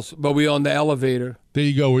penthouse, but we're on the elevator. There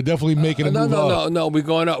you go. We're definitely making a move up. No. We're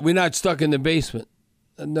going up. We're not stuck in the basement.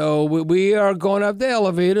 No, we are going up the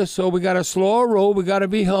elevator, so we got to slow our roll. We got to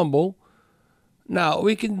be humble. Now,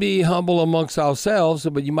 we can be humble amongst ourselves,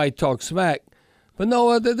 but you might talk smack. But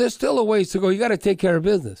no, there's still a ways to go. You got to take care of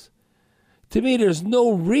business. To me, there's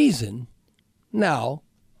no reason now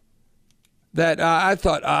that I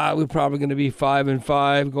thought we're probably going to be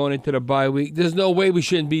 5-5 going into the bye week. There's no way we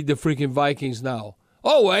shouldn't beat the freaking Vikings now.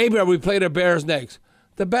 Oh, Abraham, we play the Bears next.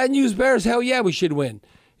 The bad news Bears, hell yeah, we should win.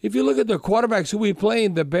 If you look at the quarterbacks who we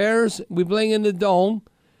playing, the Bears, we playing in the Dome.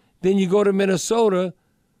 Then you go to Minnesota.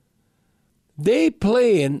 They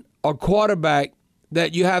playing a quarterback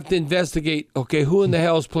that you have to investigate, okay, who in the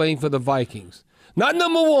hell is playing for the Vikings? Not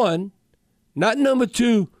number 1, not number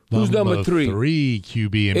 2, who's number 3? 3 QB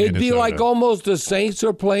in Minnesota. It'd be like almost the Saints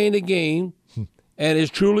are playing a game, and it's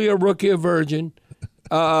truly a rookie, a virgin,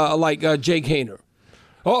 like Jake Haener.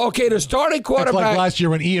 Oh, okay, the starting quarterback. That's like last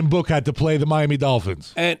year when Ian Book had to play the Miami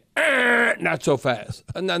Dolphins. And not so fast.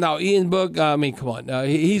 No, Ian Book, I mean, come on.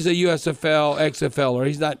 He's a USFL, XFLer.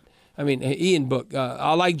 He's not I mean, Ian Book.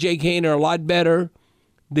 I like Jake Hayner a lot better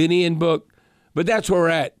than Ian Book, but that's where we're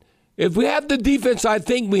at. If we have the defense I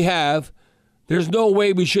think we have, there's no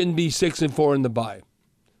way we shouldn't be 6-4 in the bye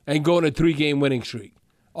and go on a 3-game winning streak.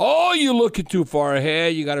 Oh, you're looking too far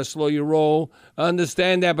ahead. You got to slow your roll. I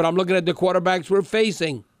understand that, but I'm looking at the quarterbacks we're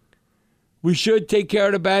facing. We should take care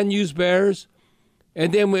of the Bad News Bears,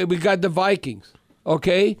 and then we got the Vikings,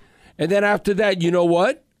 okay? And then after that, you know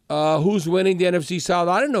what? Who's winning the NFC South?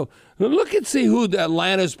 I don't know. Look and see who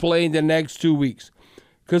Atlanta's playing the next 2 weeks.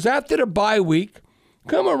 Because after the bye week,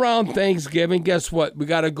 come around Thanksgiving, guess what? We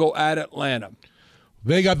got to go at Atlanta.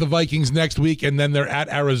 They got the Vikings next week, and then they're at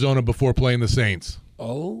Arizona before playing the Saints.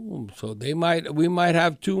 Oh, so we might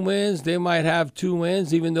have 2 wins. They might have 2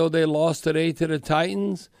 wins, even though they lost today to the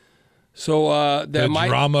Titans. So the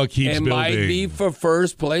drama keeps building. It might be for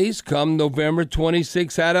first place come November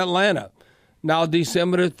 26th at Atlanta. Now,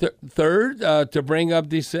 December 3rd, to bring up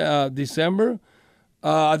December,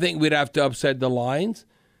 I think we'd have to upset the Lions.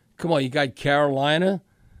 Come on, you got Carolina.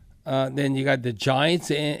 Then you got the Giants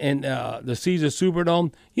and the Caesar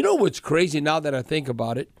Superdome. You know what's crazy now that I think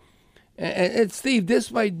about it? And Steve,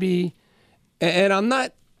 this might be, and I'm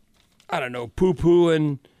not, I don't know,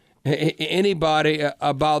 poo-pooing anybody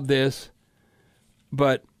about this,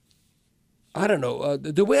 but I don't know.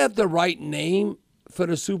 Do we have the right name for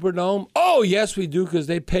the Superdome? Oh, yes, we do, because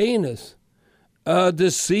they're paying us.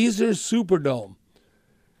 The Caesar Superdome.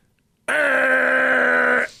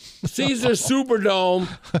 Caesar Superdome.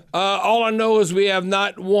 All I know is we have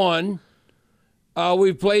not won.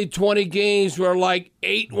 We've played 20 games. We're like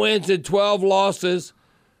 8 wins and 12 losses.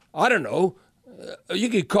 I don't know. You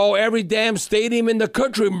could call every damn stadium in the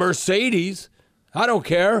country Mercedes. I don't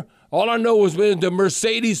care. All I know is with the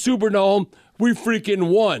Mercedes Superdome, we freaking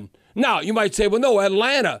won. Now, you might say, well, no,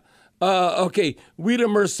 Atlanta. Okay, we the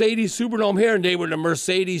Mercedes Superdome here, and they were the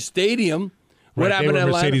Mercedes Stadium. What right, happened they were in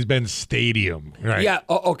Atlanta? Mercedes-Benz Stadium. Right. Yeah,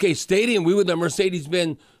 okay, Stadium. We were the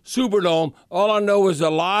Mercedes-Benz Superdome. All I know is a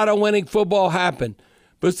lot of winning football happened.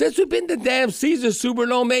 But since we've been the damn Caesar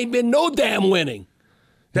Superdome, ain't been no damn winning.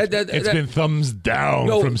 It's been thumbs down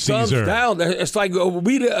from Caesar. Thumbs down. It's like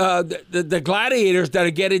we the gladiators that are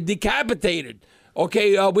getting decapitated.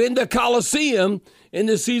 Okay, we're in the Coliseum in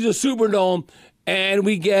the Caesar Superdome, and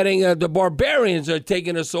we getting the barbarians are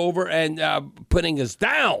taking us over and putting us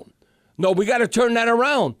down. No, we got to turn that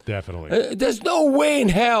around. Definitely. There's no way in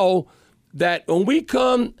hell that when we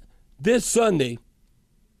come this Sunday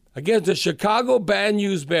against the Chicago Bad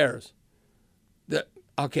News Bears.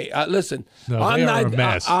 Listen. No,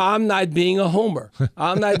 I'm not being a homer.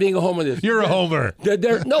 I'm not being a homer. You're a homer.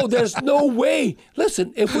 There's no way.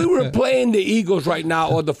 Listen, if we were playing the Eagles right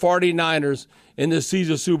now or the 49ers in the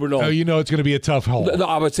Caesar Superdome. Oh, you know it's going to be a tough hole. No,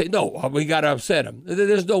 I would say, no, we got to upset them.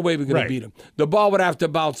 There's no way we're going to beat them. The ball would have to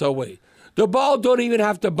bounce our way. The ball don't even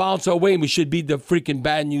have to bounce our way, and we should beat the freaking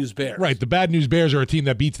Bad News Bears. Right, the Bad News Bears are a team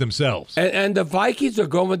that beats themselves. And the Vikings are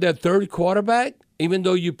going with their third quarterback. Even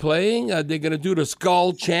though you're playing, they're going to do the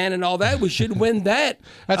skull chant and all that. We should win that.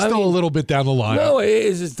 That's still a little bit down the line. No,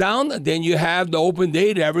 it's down. Then you have the open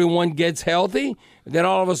date. Everyone gets healthy. Then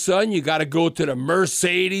all of a sudden, you got to go to the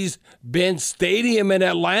Mercedes-Benz Stadium in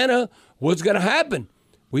Atlanta. What's going to happen?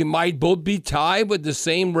 We might both be tied with the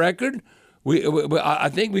same record. I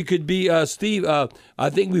think we could be, Steve, I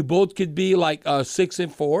think we both could be like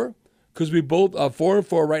 6-4 because we both are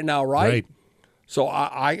 4-4 right now, right? So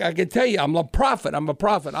I can tell you, I'm a prophet.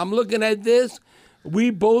 I'm looking at this. We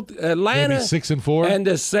both, Atlanta, 6-4, and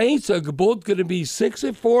the Saints are both going to be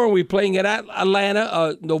 6-4, and we're playing at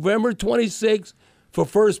Atlanta November 26th for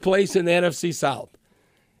first place in the NFC South.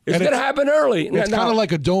 It's going to happen early. It's kind of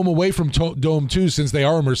like a dome away from Dome 2 since they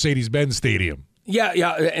are a Mercedes-Benz Stadium. Yeah,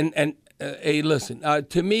 and hey, listen,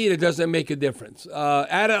 to me, it doesn't make a difference.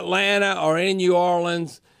 At Atlanta or in New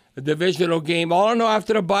Orleans, a divisional game. All I know,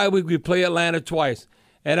 after the bye week, we play Atlanta twice.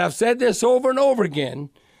 And I've said this over and over again.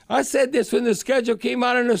 I said this when the schedule came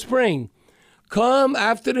out in the spring. Come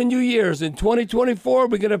after the New Year's in 2024,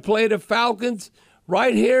 we're going to play the Falcons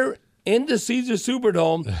right here in the Caesar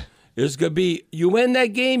Superdome. It's going to be, you win that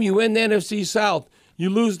game, you win the NFC South. You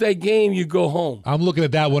lose that game, you go home. I'm looking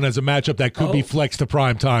at that one as a matchup that could be flexed to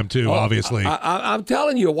prime time too. Obviously, I'm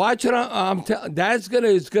telling you, watch it.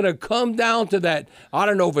 It's gonna come down to that. I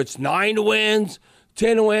don't know if it's 9 wins,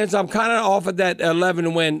 10 wins. I'm kind of off of that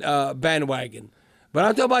 11-win bandwagon. But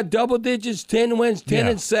I'm talking about double digits, 10 wins,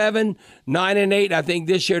 10-7, 9-8. I think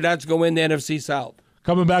this year that's going to win the NFC South.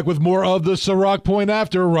 Coming back with more of the Ciroc Point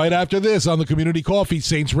After right after this on the Community Coffee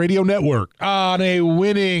Saints Radio Network. On a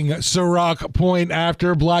winning Ciroc Point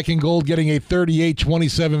After, Black and Gold getting a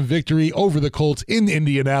 38-27 victory over the Colts in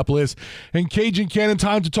Indianapolis. And Cajun Cannon,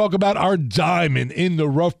 time to talk about our diamond in the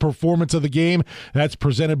rough performance of the game. That's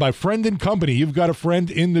presented by Friend and Company. You've got a friend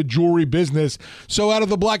in the jewelry business. So out of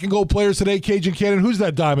the Black and Gold players today, Cajun Cannon, who's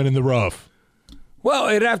that diamond in the rough? Well,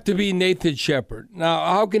 it'd have to be Nathan Shepard. Now,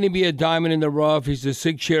 how can he be a diamond in the rough? He's a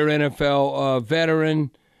 6-year NFL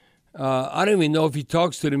veteran. I don't even know if he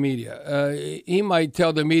talks to the media. He might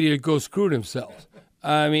tell the media to go screw themselves.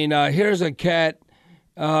 I mean, here's a cat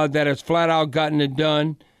that has flat out gotten it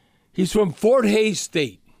done. He's from Fort Hays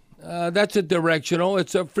State. That's a directional.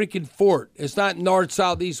 It's a freaking fort. It's not north,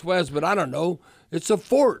 south, east, west, but I don't know. It's a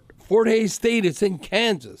fort. Fort Hays State. It's in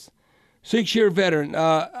Kansas. 6-year veteran.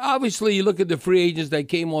 Obviously, you look at the free agents that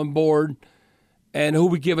came on board and who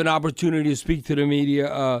we give an opportunity to speak to the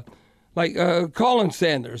media, like Colin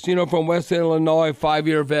Sanders, from West Illinois,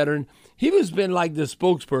 5-year veteran. He has been like the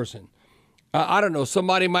spokesperson. I don't know.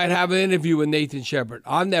 Somebody might have an interview with Nathan Shepard.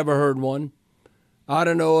 I've never heard one. I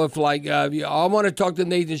don't know if, I want to talk to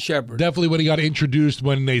Nathan Shepard. Definitely when he got introduced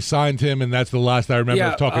when they signed him, and that's the last I remember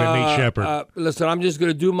of talking to Nate Shepard. Listen, I'm just going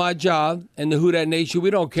to do my job, and the Who Dat Nation, we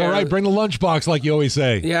don't care. All right, bring the lunchbox like you always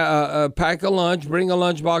say. Yeah, pack a lunch, bring a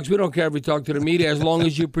lunchbox. We don't care if we talk to the media as long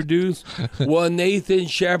as you produce what Nathan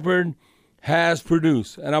Shepard has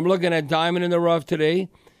produced. And I'm looking at Diamond in the Rough today.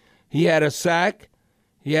 He had a sack.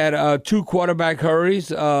 He had 2 quarterback hurries.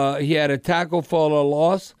 He had a tackle for a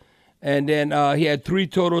loss. And then he had 3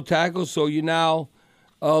 total tackles, so you now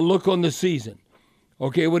look on the season.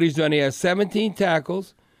 Okay, what he's done, he has 17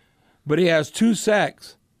 tackles, but he has 2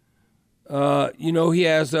 sacks. He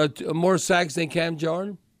has more sacks than Cam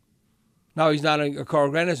Jordan. Now he's not a Carl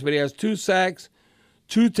Granderson, but he has 2 sacks,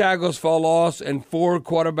 2 tackles for loss, and 4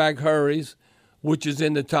 quarterback hurries, which is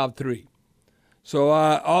in the top 3. So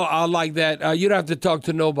I like that. You don't have to talk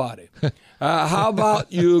to nobody. How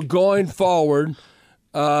about you going forward –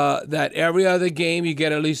 that every other game you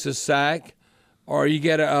get at least a sack or you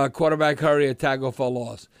get a quarterback hurry, a tackle for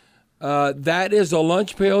loss. That is a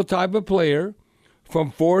lunch pail type of player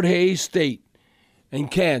from Fort Hays State in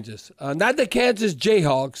Kansas. Not the Kansas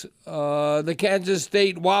Jayhawks, the Kansas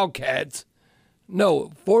State Wildcats.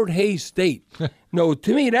 No, Fort Hays State. No,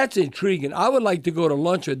 to me, that's intriguing. I would like to go to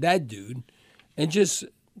lunch with that dude and just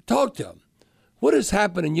talk to him. What has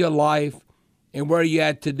happened in your life and where you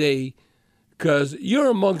at today? Because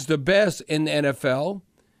you're amongst the best in the NFL,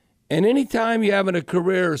 and anytime you're having a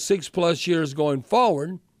career of 6+ years going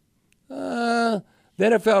forward, the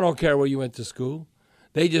NFL don't care where you went to school.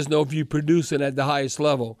 They just know if you're producing at the highest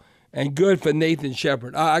level. And good for Nathan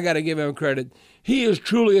Shepard. I got to give him credit. He is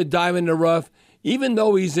truly a diamond in the rough, even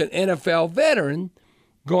though he's an NFL veteran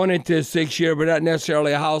going into his 6th year, but not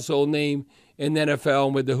necessarily a household name in the NFL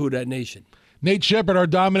and with the Who Dat Nation. Nate Shepard, our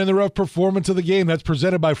diamond in the rough performance of the game. That's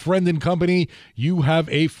presented by Friend and Company. You have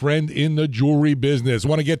a friend in the jewelry business.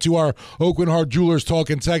 Want to get to our Oakland Heart Jewelers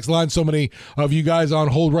talk and text line. So many of you guys on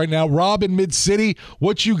hold right now. Rob in Mid-City,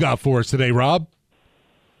 what you got for us today, Rob?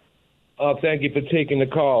 Thank you for taking the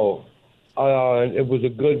call. It was a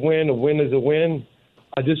good win. A win is a win.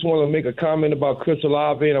 I just want to make a comment about Chris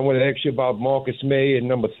Olave, and I want to ask you about Marcus May at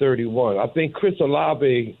number 31. I think Chris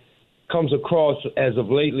Olave comes across as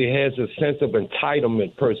of lately has a sense of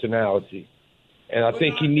entitlement personality. And I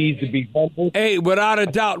think he needs to be humble. Hey, without a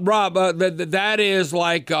doubt, Rob, that is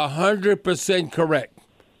like 100% correct.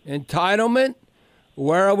 Entitlement,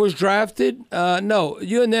 where I was drafted, no.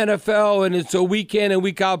 You're in the NFL, and it's a week in and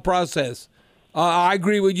week out process. I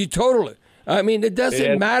agree with you totally. I mean, it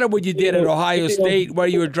doesn't matter what you did at Ohio State, where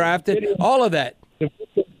you were drafted, all of that.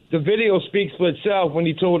 The video speaks for itself when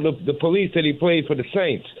he told the police that he played for the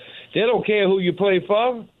Saints. They don't care who you play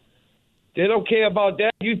for. They don't care about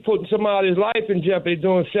that. You putting somebody's life in jeopardy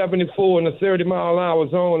doing 74 in a 30-mile-an-hour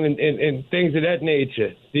zone and things of that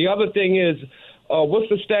nature. The other thing is, what's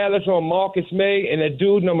the status on Marcus May and that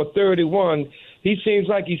dude number 31? He seems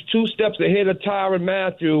like he's 2 steps ahead of Tyrann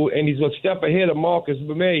Mathieu, and he's a step ahead of Marcus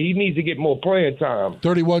May. He needs to get more playing time.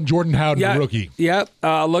 31, Jordan Howden, rookie. Yep.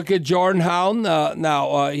 Look at Jordan Howden.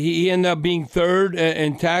 He ended up being 3rd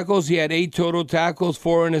in tackles. He had 8 total tackles,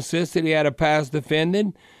 4 unassisted. He had a pass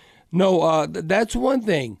defended. No, that's one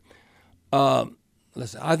thing.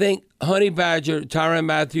 Listen, I think Honey Badger, Tyrann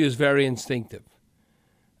Mathieu is very instinctive.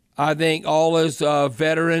 I think all his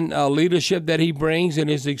veteran leadership that he brings and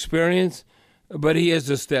his experience, but he is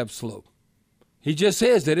a step slow. He just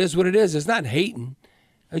is. It is what it is. It's not hating.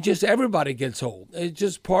 It's just everybody gets old. It's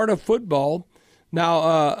just part of football.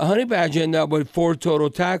 Now, Honey Badger ended up with 4 total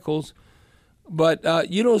tackles, but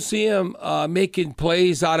you don't see him making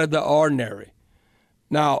plays out of the ordinary.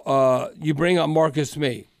 Now, you bring up Marcus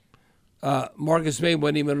May. Marcus May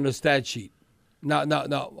wasn't even on the stat sheet.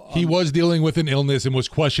 No. He was dealing with an illness and was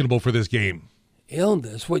questionable for this game.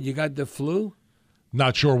 Illness? What, you got the flu?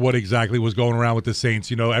 Not sure what exactly was going around with the Saints.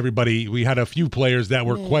 You know, we had a few players that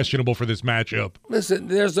were questionable for this matchup. Listen,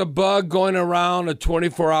 there's a bug going around, a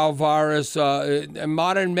 24-hour virus. In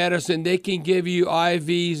modern medicine, they can give you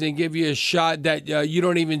IVs and give you a shot that you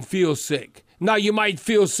don't even feel sick. Now, you might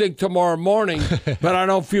feel sick tomorrow morning, but I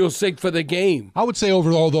don't feel sick for the game. I would say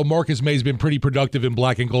overall, though, Marcus May's been pretty productive in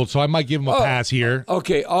black and gold, so I might give him a pass here.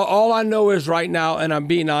 Okay, all I know is right now, and I'm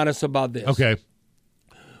being honest about this. Okay.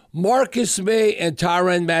 Marcus May and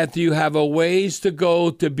Tyrann Mathieu have a ways to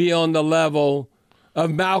go to be on the level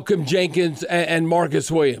of Malcolm Jenkins and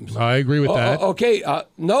Marcus Williams. I agree with that. Okay,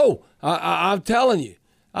 no, I'm telling you.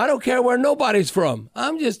 I don't care where nobody's from.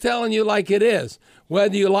 I'm just telling you like it is.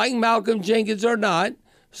 Whether you like Malcolm Jenkins or not,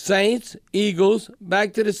 Saints, Eagles,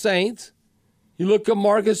 back to the Saints. You look at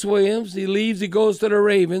Marcus Williams. He leaves, he goes to the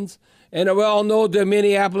Ravens. And we all know the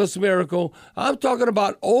Minneapolis Miracle. I'm talking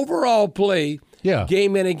about overall play. Yeah.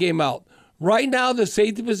 Game in and game out. Right now, the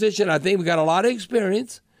safety position, I think we got a lot of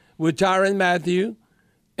experience with Tyrann Mathieu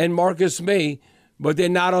and Marcus May, but they're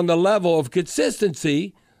not on the level of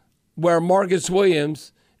consistency where Marcus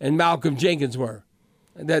Williams and Malcolm Jenkins were.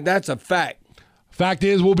 That's a fact. Fact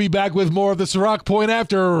is, we'll be back with more of the Ciroc Point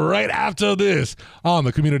right after this on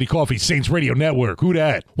the Community Coffee Saints Radio Network. Who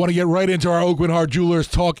dat? Want to get right into our Oakland Heart Jewelers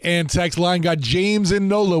talk and text line. Got James and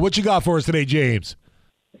Nola. What you got for us today, James?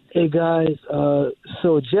 Hey, guys. So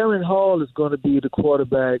Jaron Hall is going to be the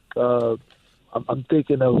quarterback. I'm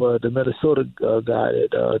thinking of the Minnesota guy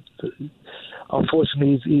that,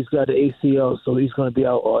 unfortunately, he's got the ACL, so he's going to be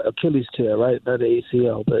out, Achilles tear, right? Not the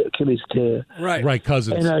ACL, but Achilles tear. Right,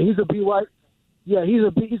 Cousins. And he's a BYU. Yeah, he's a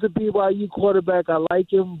BYU quarterback. I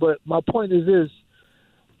like him, but my point is this: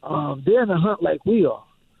 they're in a hunt like we are.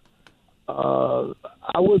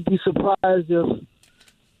 I wouldn't be surprised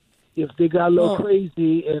if they got a little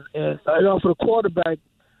crazy and for the quarterback,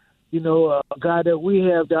 you know, a guy that we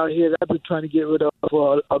have down here that I've been trying to get rid of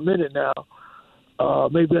for a minute now,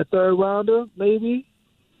 maybe a third rounder, maybe.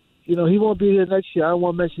 You know, he won't be here next year. I don't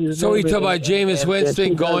want to mention his name. So you talk about Jameis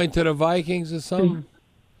Winston going to the Vikings or something?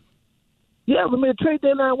 Yeah, I mean, trade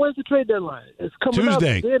deadline. When's the trade deadline? It's coming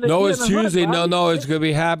Tuesday. Up. No, it's Tuesday. No, it's going to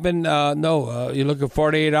be happen. You're looking at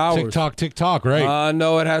 48 hours. Tick tock, right?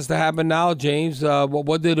 No, it has to happen now, James.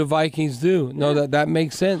 What did the Vikings do? No, that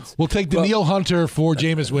makes sense. We'll take Danielle Hunter for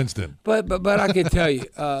Jameis Winston. But I can tell you,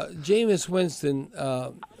 Jameis Winston,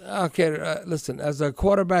 listen, as a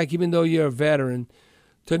quarterback, even though you're a veteran,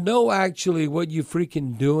 to know actually what you're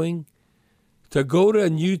freaking doing, to go to a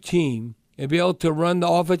new team and be able to run the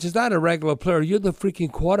offense. It's not a regular player. You're the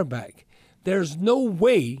freaking quarterback. There's no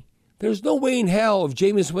way in hell if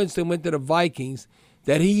Jameis Winston went to the Vikings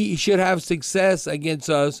that he should have success against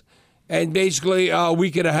us and basically a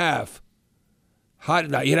week and a half.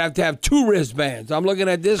 You'd have to have 2 wristbands. I'm looking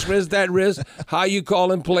at this wrist, that wrist. How you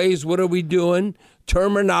calling plays? What are we doing?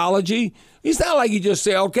 Terminology. It's not like you just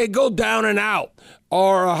say, okay, go down and out.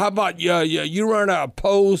 Or how about you run a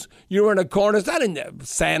post, you run a corner. It's not in the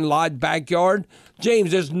sandlot backyard.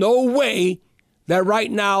 James, there's no way that right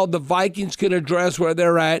now the Vikings can address where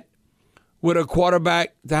they're at with a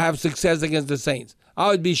quarterback to have success against the Saints. I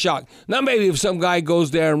would be shocked. Now maybe if some guy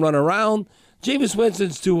goes there and run around, Jameis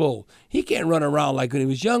Winston's too old. He can't run around like when he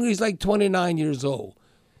was younger. He's like 29 years old,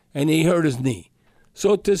 and he hurt his knee.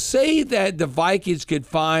 So to say that the Vikings could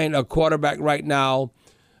find a quarterback right now,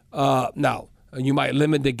 now, you might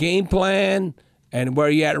limit the game plan and where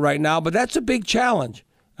you're at right now, but that's a big challenge.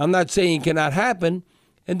 I'm not saying it cannot happen.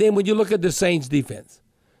 And then when you look at the Saints defense,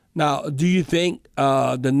 now, do you think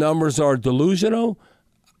the numbers are delusional?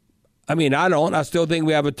 I mean, I don't. I still think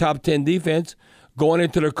we have a top 10 defense. Going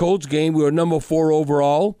into the Colts game, we were number 4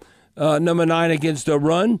 overall, number 9 against the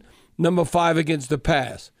run, number 5 against the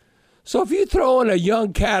pass. So if you throw in a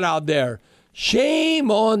young cat out there, shame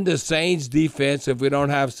on the Saints defense if we don't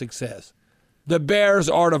have success. The Bears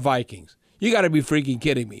are the Vikings. You got to be freaking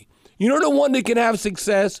kidding me. You know the one that can have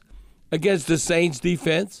success against the Saints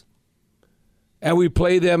defense? And we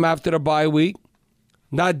play them after the bye week?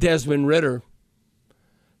 Not Desmond Ridder.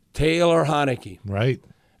 Taylor Heineke. Right.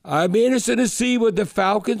 I'd be interested to see what the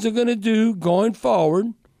Falcons are going to do going forward.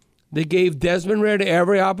 They gave Desmond Ridder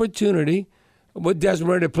every opportunity. What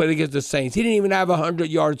Desmond Ridder played against the Saints. He didn't even have 100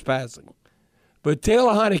 yards passing. But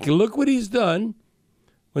Taylor Heineke, look what he's done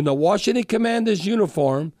when the Washington Commanders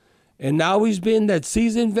uniform, and now he's been that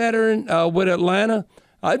seasoned veteran with Atlanta.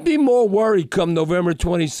 I'd be more worried come November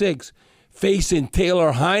 26th facing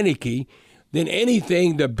Taylor Heineke than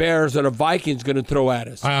anything the Bears or the Vikings going to throw at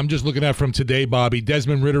us. I'm just looking at from today, Bobby.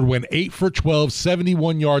 Desmond Ridder went 8 for 12,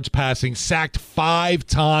 71 yards passing, sacked 5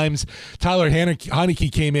 times. Tyler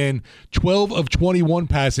Heineke came in 12 of 21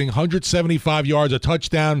 passing, 175 yards, a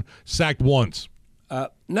touchdown, sacked once.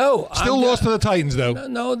 Still lost to the Titans, though.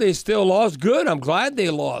 No, they still lost. Good. I'm glad they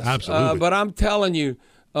lost. Absolutely. But I'm telling you,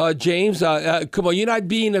 James, come on, you're not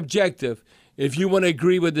being objective if you want to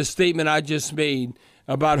agree with the statement I just made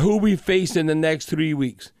about who we face in the next 3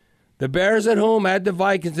 weeks. The Bears at home, at the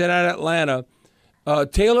Vikings, and at Atlanta.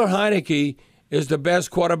 Taylor Heineke is the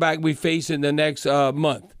best quarterback we face in the next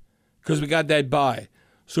month because we got that bye.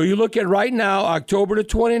 So you look at right now, October the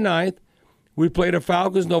 29th, we play the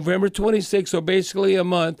Falcons November 26th, so basically a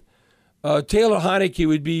month. Taylor Heineke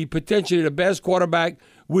would be potentially the best quarterback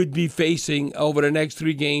we'd be facing over the next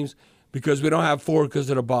 3 games because we don't have 4 because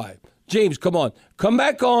of the bye. James, come on. Come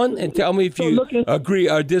back on and tell me if you agree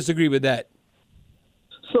or disagree with that.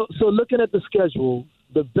 So looking at the schedule,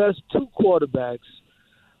 the best 2 quarterbacks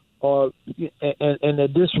are, and they're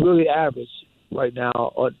just really average right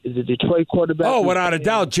now, is the Detroit quarterback. Oh, without a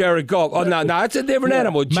doubt, Jared Goff. Oh, no, that's a different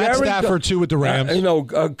animal. Matt Stafford, too, with the Rams.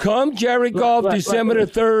 Come Jared Goff, December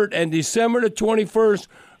the 3rd and December the 21st,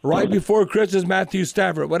 right before Christmas, Matthew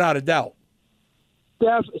Stafford, without a doubt.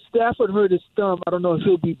 Stafford hurt his thumb. I don't know if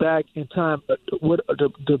he'll be back in time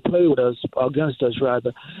to play with us, against us,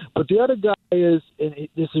 rather. But the other guy is, and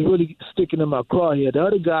this is really sticking in my craw here, the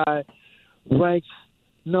other guy ranks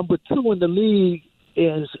number 2 in the league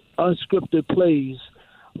in unscripted plays,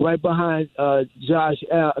 right behind Josh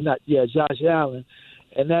Allen,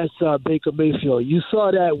 and that's Baker Mayfield. You saw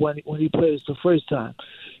that when he played the first time.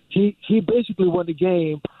 He basically won the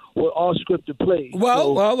game with all scripted plays.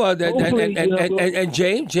 And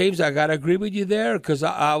James, I gotta agree with you there because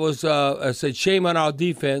I said shame on our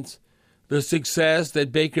defense, the success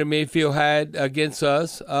that Baker Mayfield had against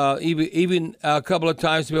us, even a couple of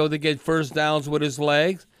times to be able to get first downs with his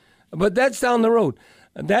legs, but that's down the road.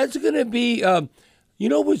 That's gonna be, you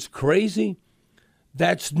know what's crazy?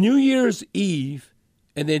 That's New Year's Eve,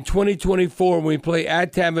 and then 2024 when we play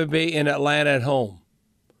at Tampa Bay and Atlanta at home.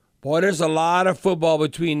 Boy, there's a lot of football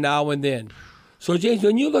between now and then. So, James,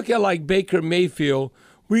 when you look at like Baker Mayfield,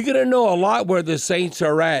 we're going to know a lot where the Saints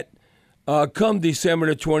are at come December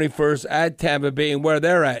the 21st at Tampa Bay and where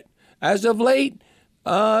they're at. As of late,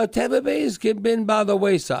 Tampa Bay has been by the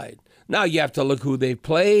wayside. Now you have to look who they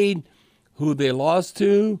played, who they lost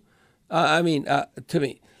to. To me,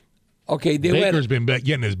 okay, Baker's been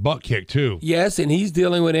getting his butt kicked, too. Yes, and he's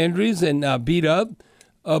dealing with injuries and beat up.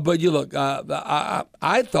 But you look,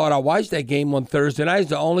 I thought I watched that game on Thursday night.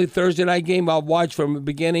 It's the only Thursday night game I watched from the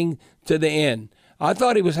beginning to the end. I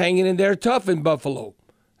thought he was hanging in there tough in Buffalo.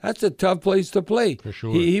 That's a tough place to play. For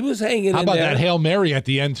sure. He was hanging in there. How about that Hail Mary at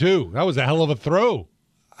the end, too? That was a hell of a throw.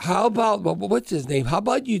 How about, what's his name? How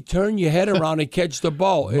about you turn your head around and catch the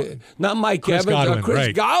ball? Not Mike Chris Evans, Godwin, Chris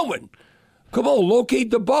right. Godwin. Come on,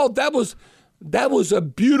 locate the ball. That was a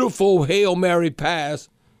beautiful Hail Mary pass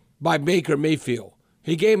by Baker Mayfield.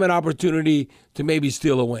 He gave him an opportunity to maybe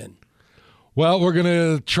steal a win. Well, we're going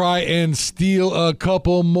to try and steal a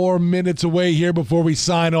couple more minutes away here before we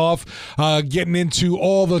sign off, getting into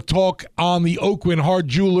all the talk on the Oakland Hart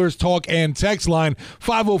Jewelers talk and text line,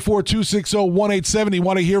 504-260-1870.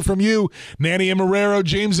 Want to hear from you. Nanny and Marrero,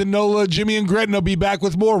 James and Nola, Jimmy and Gretton will be back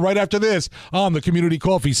with more right after this on the Community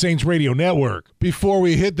Coffee Saints Radio Network. Before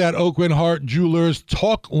we hit that Oakland Hart Jewelers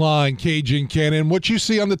talk line, Cajun Cannon, what you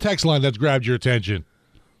see on the text line that's grabbed your attention?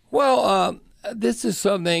 Well, this is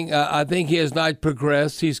something I think he has not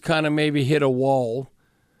progressed. He's kind of maybe hit a wall.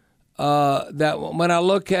 That when I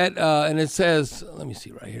look at, and it says, let me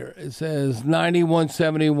see right here. It says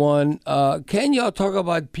 9171. Can y'all talk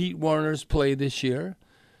about Pete Werner's play this year?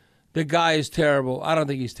 The guy is terrible. I don't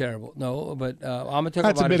think he's terrible. No, but I'm going to talk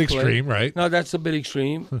that's about his play. That's a bit extreme, right? No, that's a bit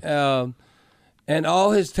extreme. And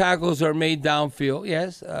all his tackles are made downfield.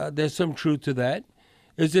 Yes, there's some truth to that.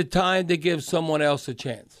 Is it time to give someone else a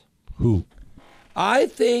chance? Who? I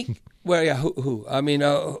think, well, yeah, who? I mean,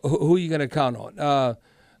 who are you going to count on?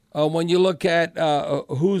 When you look at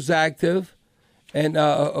who's active and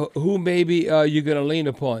who maybe you're going to lean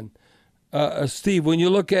upon. Steve, when you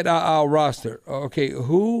look at our roster, okay,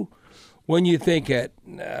 who, when you think at,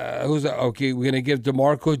 okay, we're going to give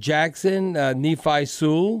DeMarco Jackson, Nephi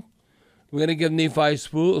Sewell. We're going to give Nephi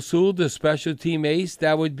Sewell the special team ace.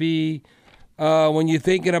 That would be, when you're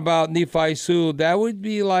thinking about Nephi Sewell, that would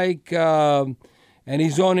be like, and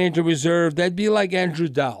he's on injured reserve, that'd be like Andrew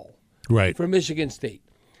Dowell. Right. From Michigan State.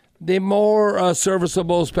 They're more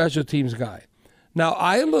serviceable special teams guy. Now,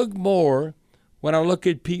 I look more, when I look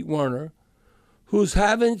at Pete Werner, who's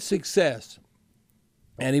having success,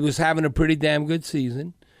 and he was having a pretty damn good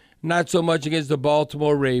season, not so much against the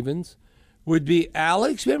Baltimore Ravens, would be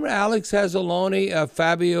Alex. Remember Alex Anzalone,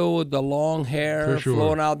 Fabio with the long hair,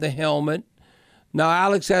 flowing out the helmet. Now,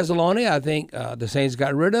 Alex Anzalone, I think the Saints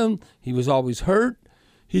got rid of him. He was always hurt.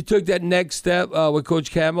 He took that next step with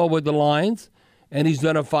Coach Campbell with the Lions, and he's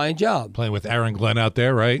done a fine job. Playing with Aaron Glenn out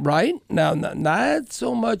there, right? Right. Now, not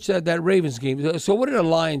so much that Ravens game. So what are the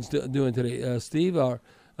Lions doing today, Steve?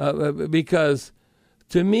 Because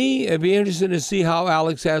to me, it'd be interesting to see how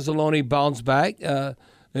Alex Anzalone bounced back,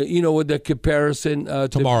 with the comparison.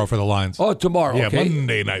 Tomorrow for the Lions. Oh, tomorrow. Yeah, okay.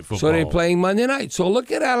 Monday Night Football. So they're playing Monday night. So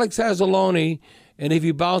look at Alex Anzalone, and if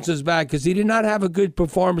he bounces back, because he did not have a good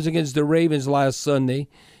performance against the Ravens last Sunday,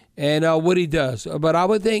 and what he does. But I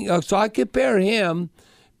would think, so I compare him,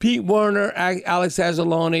 Pete Werner, Alex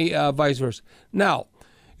Anzalone, vice versa. Now,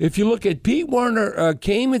 if you look at Pete Werner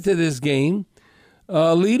came into this game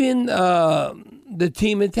leading the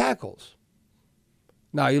team in tackles.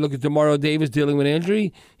 Now, you look at Demario Davis dealing with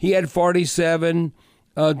injury. He had 47,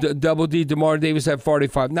 double D. Demario Davis had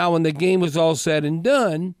 45. Now, when the game was all said and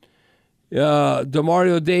done,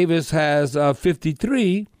 Demario Davis has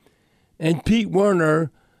 53, and Pete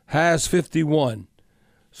Werner has 51.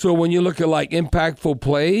 So when you look at, like, impactful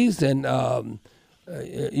plays and, so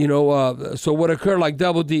what occurred, like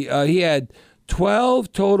double D, he had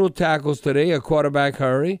 12 total tackles today, a quarterback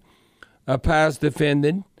hurry, a pass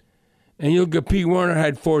defended, and you look at Pete Werner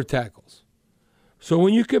had 4 tackles. So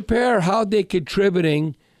when you compare how they're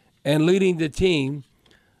contributing and leading the team,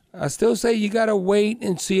 I still say you got to wait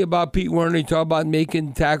and see about Pete Werner. You talk about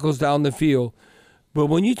making tackles down the field. But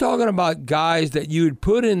when you're talking about guys that you would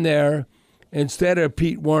put in there instead of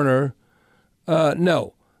Pete Werner,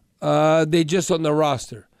 no. They're just on the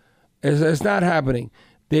roster. It's not happening.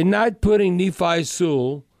 They're not putting Nephi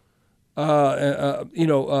Sewell, out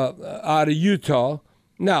of Utah.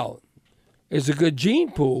 Now, it's a good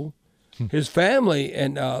gene pool. His family,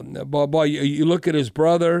 and boy, you look at his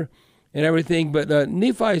brother and everything, but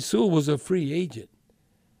Nephi Sewell was a free agent.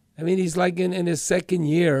 I mean, he's like in his second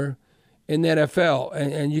year in the NFL,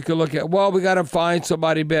 and you can look at, well, we got to find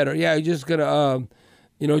somebody better. Yeah, you're just going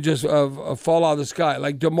to, fall out of the sky,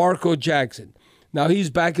 like DeMarco Jackson. Now he's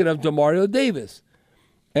backing up Demario Davis.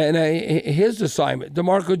 And his assignment,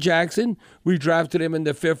 DeMarco Jackson, we drafted him in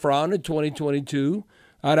the 5th round in 2022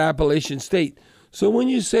 at Appalachian State. So when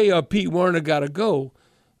you say Pete Werner got to go,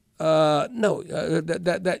 no,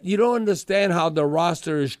 that you don't understand how the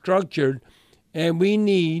roster is structured, and we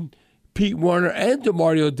need Pete Werner and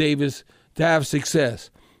Demario Davis to have success.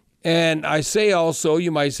 And I say also,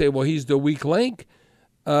 you might say, well, he's the weak link.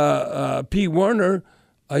 Pete Werner,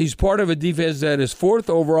 he's part of a defense that is 4th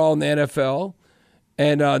overall in the NFL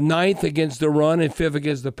and 9th against the run and 5th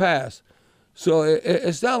against the pass. So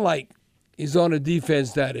it's not like he's on a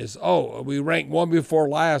defense that is, we ranked 1 before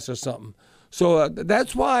last or something. So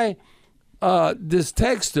that's why this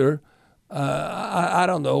texter, I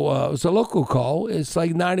don't know, it's a local call. It's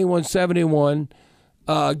like 9171.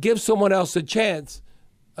 Give someone else a chance.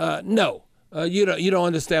 No, you don't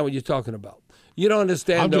understand what you're talking about. You don't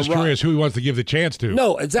understand. I'm just curious who he wants to give the chance to.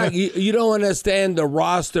 No, exactly. you don't understand the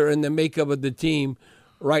roster and the makeup of the team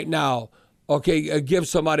right now. Okay, give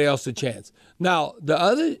somebody else a chance. Now,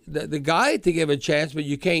 the guy to give a chance, but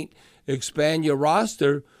you can't expand your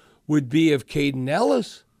roster, would be if Caden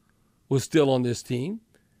Ellis was still on this team.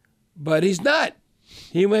 But he's not.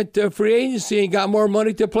 He went to free agency and got more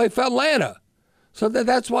money to play for Atlanta. So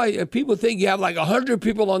that's why people think you have like 100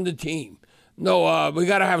 people on the team. No, we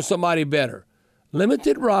got to have somebody better.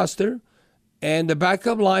 Limited roster, and the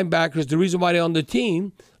backup linebackers, the reason why they're on the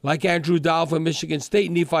team, like Andrew Dow from Michigan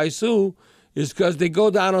State, Nephi Sewell, is because they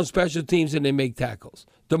go down on special teams and they make tackles.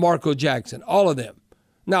 DeMarco Jackson, all of them.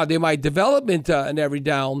 Now, they might develop into an every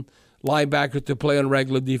down linebacker to play on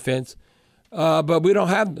regular defense, but we don't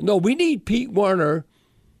have – no, we need Pete Werner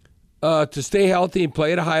to stay healthy and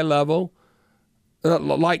play at a high level,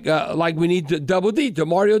 like we need Double D,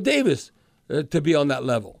 Demario Davis, to be on that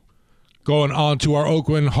level. Going on to our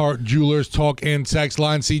Oakland Heart Jewelers talk and text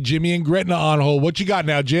line. See Jimmy and Gretna on hold. What you got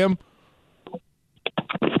now, Jim?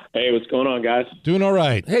 Hey, what's going on, guys? Doing all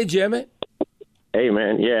right. Hey, Jimmy. Hey,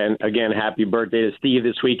 man. Yeah, and again, happy birthday to Steve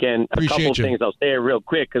this weekend. Appreciate a couple you. Things. I'll say it real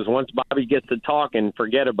quick because once Bobby gets to talking,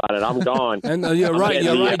 forget about it. I'm gone. And you're right,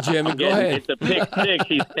 Jimmy. Go ahead. It's a pick six.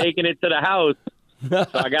 He's taking it to the house, so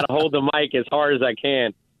I got to hold the mic as hard as I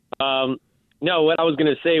can. No, what I was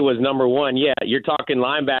going to say was, number one, yeah, you're talking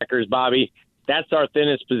linebackers, Bobby. That's our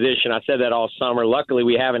thinnest position. I said that all summer. Luckily,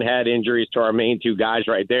 we haven't had injuries to our main 2 guys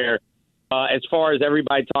right there. As far as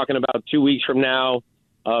everybody talking about 2 weeks from now,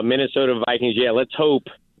 Minnesota Vikings. Yeah, let's hope.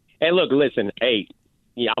 And look, listen, hey,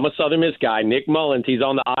 yeah, I'm a Southern Miss guy. Nick Mullins, he's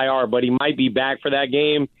on the IR, but he might be back for that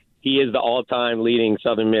game. He is the all-time leading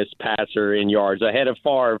Southern Miss passer in yards, ahead of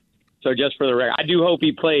Favre. So just for the record, I do hope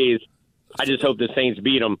he plays. I just hope the Saints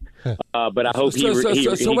beat him. But I hope he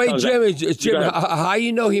wait, Jimmy, how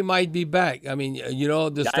you know he might be back? I mean, you know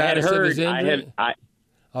the status of his injury?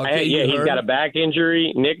 He's got a back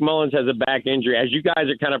injury. Nick Mullins has a back injury. As you guys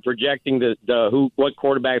are kind of projecting what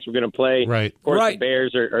quarterbacks we're going to play, right? Of course, the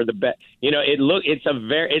Bears are the best. You know,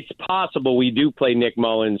 it's possible we do play Nick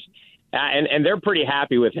Mullins, and they're pretty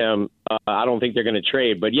happy with him. I don't think they're going to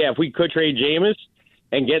trade, but yeah, if we could trade Jameis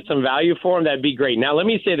and get some value for him, that'd be great. Now, let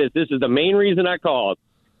me say this: this is the main reason I called.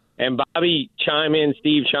 And Bobby, chime in.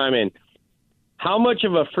 Steve, chime in. How much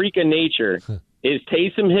of a freak of nature is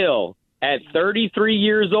Taysom Hill at 33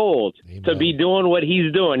 years old to be doing what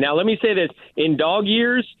he's doing? Now, let me say this. In dog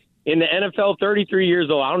years, in the NFL, 33 years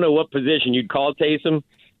old, I don't know what position you'd call Taysom,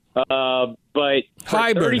 but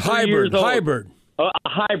hybrid. A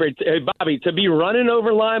hybrid. Bobby, to be running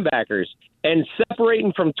over linebackers and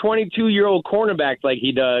separating from 22-year-old cornerbacks like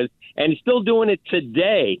he does and still doing it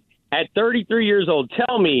today at 33 years old,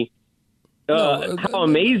 tell me how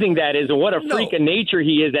amazing that is and what a freak of nature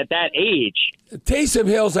he is at that age. Taysom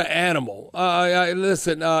Hill's an animal.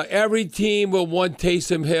 Listen, every team will want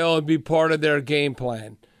Taysom Hill and be part of their game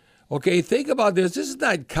plan. Okay, think about this. This is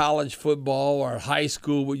not college football or high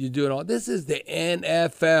school, what you're doing. All this is the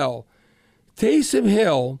NFL. Taysom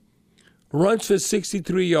Hill runs for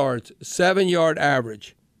 63 yards, 7-yard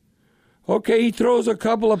average. Okay, he throws a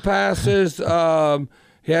couple of passes.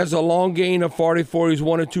 He has a long gain of 44. He's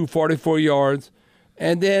 1 or 2, 44 yards.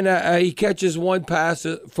 And then he catches one pass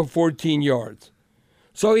for 14 yards.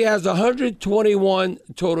 So he has 121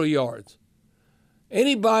 total yards.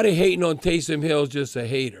 Anybody hating on Taysom Hill is just a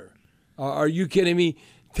hater. Are you kidding me?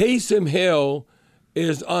 Taysom Hill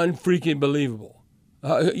is unfreaking believable.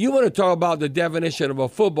 You want to talk about the definition of a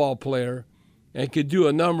football player and could do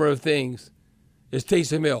a number of things, it's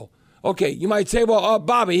Taysom Hill. Okay, you might say, well,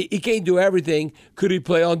 Bobby, he can't do everything. Could he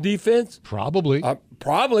play on defense? Probably.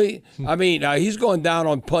 Probably. I mean, he's going down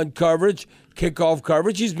on punt coverage, kickoff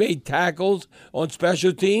coverage. He's made tackles on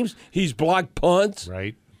special teams. He's blocked punts.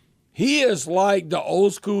 Right. He is like the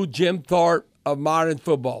old school Jim Thorpe of modern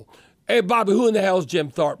football. Hey, Bobby, who in the hell is Jim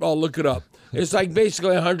Thorpe? Oh, look it up. It's like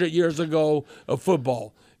basically 100 years ago of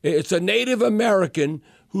football. It's a Native American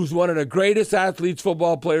who's one of the greatest athletes,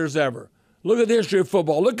 football players ever. Look at the history of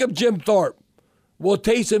football. Look up Jim Thorpe. Well,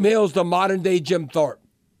 Taysom Hill's the modern-day Jim Thorpe.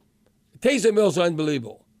 Taysom Hill's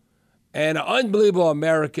unbelievable. And an unbelievable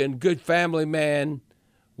American, good family man,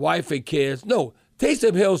 wife and kids. No,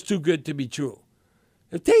 Taysom Hill's too good to be true.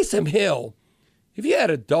 If Taysom Hill, if you had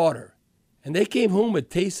a daughter and they came home with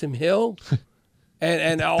Taysom Hill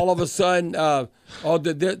and all of a sudden, Dad,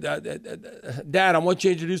 I want you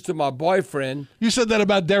to introduce to my boyfriend. You said that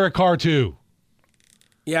about Derek Carr, too.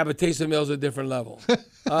 Yeah, but Taysom Hill's a different level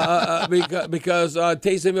because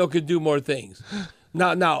Taysom Hill could do more things.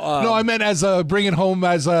 No, I meant as bringing home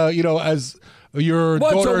as as your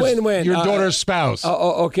daughter's spouse.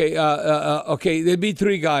 Okay. There'd be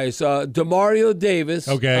three guys: Demario Davis,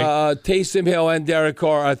 Taysom Hill, and Derek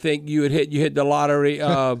Carr. I think you hit the lottery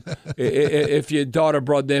if your daughter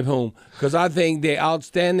brought them home, because I think they're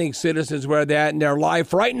outstanding citizens where they're at in their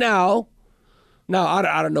life right now. Now,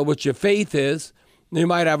 I don't know what your faith is. You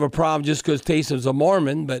might have a problem just because Taysom's a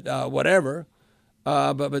Mormon, but whatever.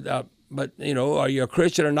 But are you a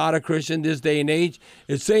Christian or not a Christian this day and age?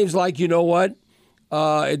 It seems like, you know what?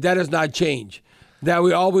 That does not change. That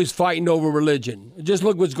we're always fighting over religion. Just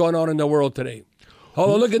look what's going on in the world today.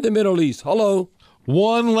 Hello, look at the Middle East. Hello.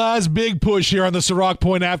 One last big push here on the Ciroc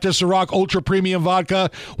Point After. Ciroc Ultra Premium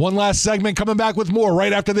Vodka. One last segment, coming back with more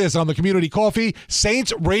right after this on the Community Coffee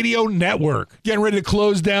Saints Radio Network. Getting ready to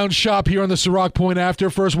close down shop here on the Ciroc Point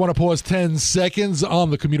After. First, want to pause 10 seconds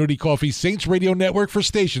on the Community Coffee Saints Radio Network for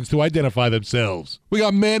stations to identify themselves. We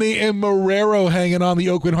got Manny and Marrero hanging on the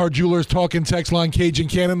Oakland Heart Jewelers talking text line. Cajun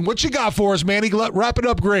Cannon, what you got for us, Manny? Wrap it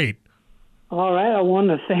up great. All right, I want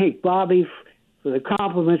to thank Bobby for the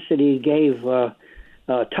compliments that he gave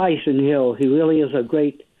Taysom Hill. He really is a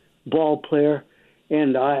great ball player,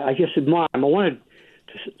 and I just admire him. I wanted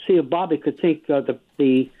to see if Bobby could think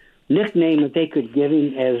the nickname that they could give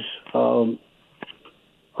him as for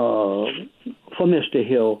Mr.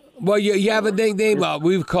 Hill. Well, you have a nickname.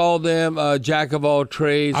 We've called them Jack of all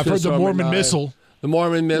trades. I've heard the Mormon Missile. The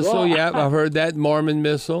Mormon Missile, yeah, I've heard that. Mormon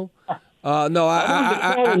Missile. No,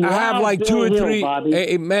 I have like two or three.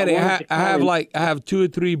 Hey, Manny, I have 2 or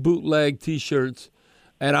 3 bootleg T-shirts.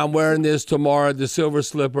 and I'm wearing this tomorrow, the Silver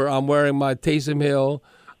Slipper. I'm wearing my Taysom Hill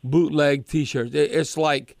bootleg T-shirt. It's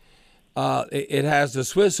like it has the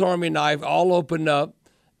Swiss Army knife all opened up,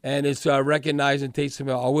 and it's recognizing Taysom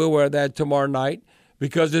Hill. I will wear that tomorrow night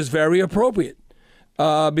because it's very appropriate.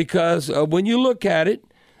 Because when you look at it,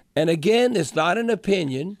 and again, it's not an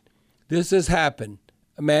opinion. This has happened.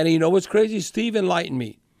 Manny, you know what's crazy? Steve enlightened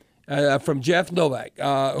me from Jeff Novak,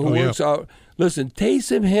 who works out. Listen,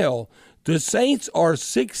 Taysom Hill, the Saints are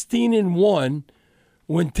 16-1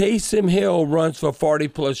 when Taysom Hill runs for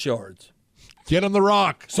 40-plus yards. Get on the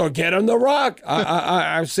rock. So get on the rock.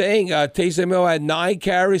 I'm saying Taysom Hill had 9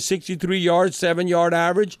 carries, 63 yards, 7-yard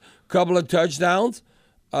average, couple of touchdowns.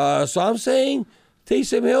 So I'm saying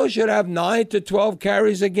Taysom Hill should have 9 to 12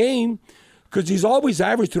 carries a game because he's always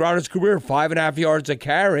averaged throughout his career 5.5 yards a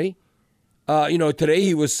carry. Today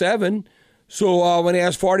he was 7. So when he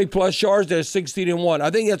has 40-plus yards, they're 16-1. I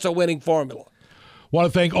think that's a winning formula. Want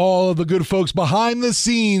to thank all of the good folks behind the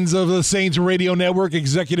scenes of the Saints Radio Network,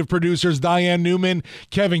 executive producers Diane Newman,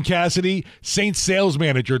 Kevin Cassidy, Saints sales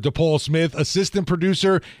manager DePaul Smith, assistant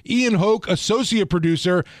producer Ian Hoke, associate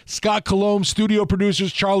producer Scott Colomb, studio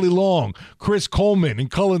producers Charlie Long, Chris Coleman, and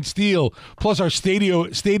Cullen Steele, plus our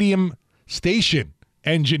stadium station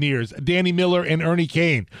engineers, Danny Miller and Ernie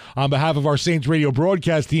Kane. On behalf of our Saints Radio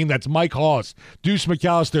broadcast team, that's Mike Hoss, Deuce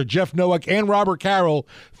McAllister, Jeff Nowak, and Robert Carroll.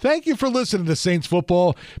 Thank you for listening to Saints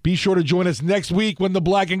football. Be sure to join us next week when the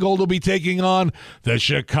Black and Gold will be taking on the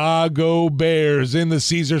Chicago Bears in the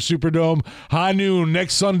Caesar Superdome. High noon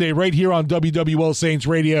next Sunday right here on WWL Saints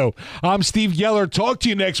Radio. I'm Steve Geller. Talk to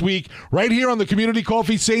you next week right here on the Community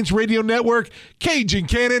Coffee Saints Radio Network. Cajun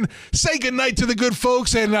Cannon, say goodnight to the good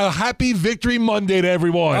folks and a happy Victory Monday to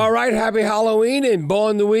everyone. All right, happy Halloween and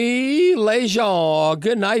bon nuit, les gens.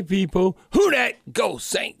 Good night, people. Who dat? Go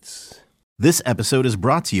Saints. This episode is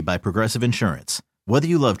brought to you by Progressive Insurance. Whether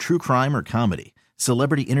you love true crime or comedy,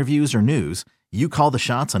 celebrity interviews or news, you call the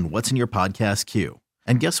shots on what's in your podcast queue.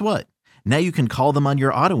 And guess what? Now you can call them on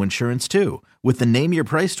your auto insurance too with the Name Your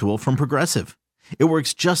Price tool from Progressive. It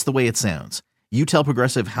works just the way it sounds. You tell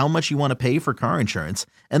Progressive how much you want to pay for car insurance,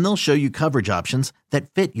 and they'll show you coverage options that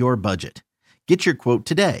fit your budget. Get your quote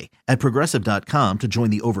today at Progressive.com to join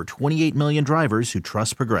the over 28 million drivers who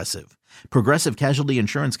trust Progressive. Progressive Casualty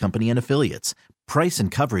Insurance Company and Affiliates. Price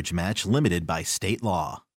and coverage match limited by state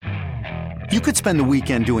law. You could spend the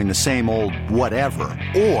weekend doing the same old whatever,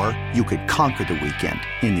 or you could conquer the weekend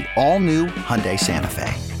in the all-new Hyundai Santa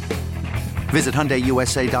Fe. Visit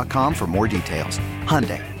HyundaiUSA.com for more details.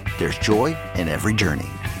 Hyundai, there's joy in every journey.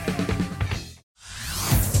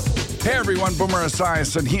 Hey everyone, Boomer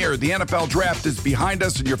Esiason here. The NFL Draft is behind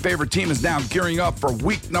us and your favorite team is now gearing up for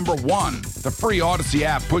week number 1. The free Odyssey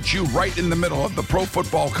app puts you right in the middle of the pro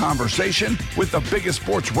football conversation with the biggest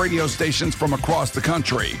sports radio stations from across the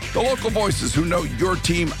country. The local voices who know your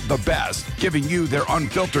team the best, giving you their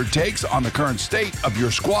unfiltered takes on the current state of your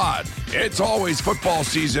squad. It's always football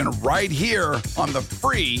season right here on the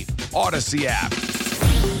free Odyssey app.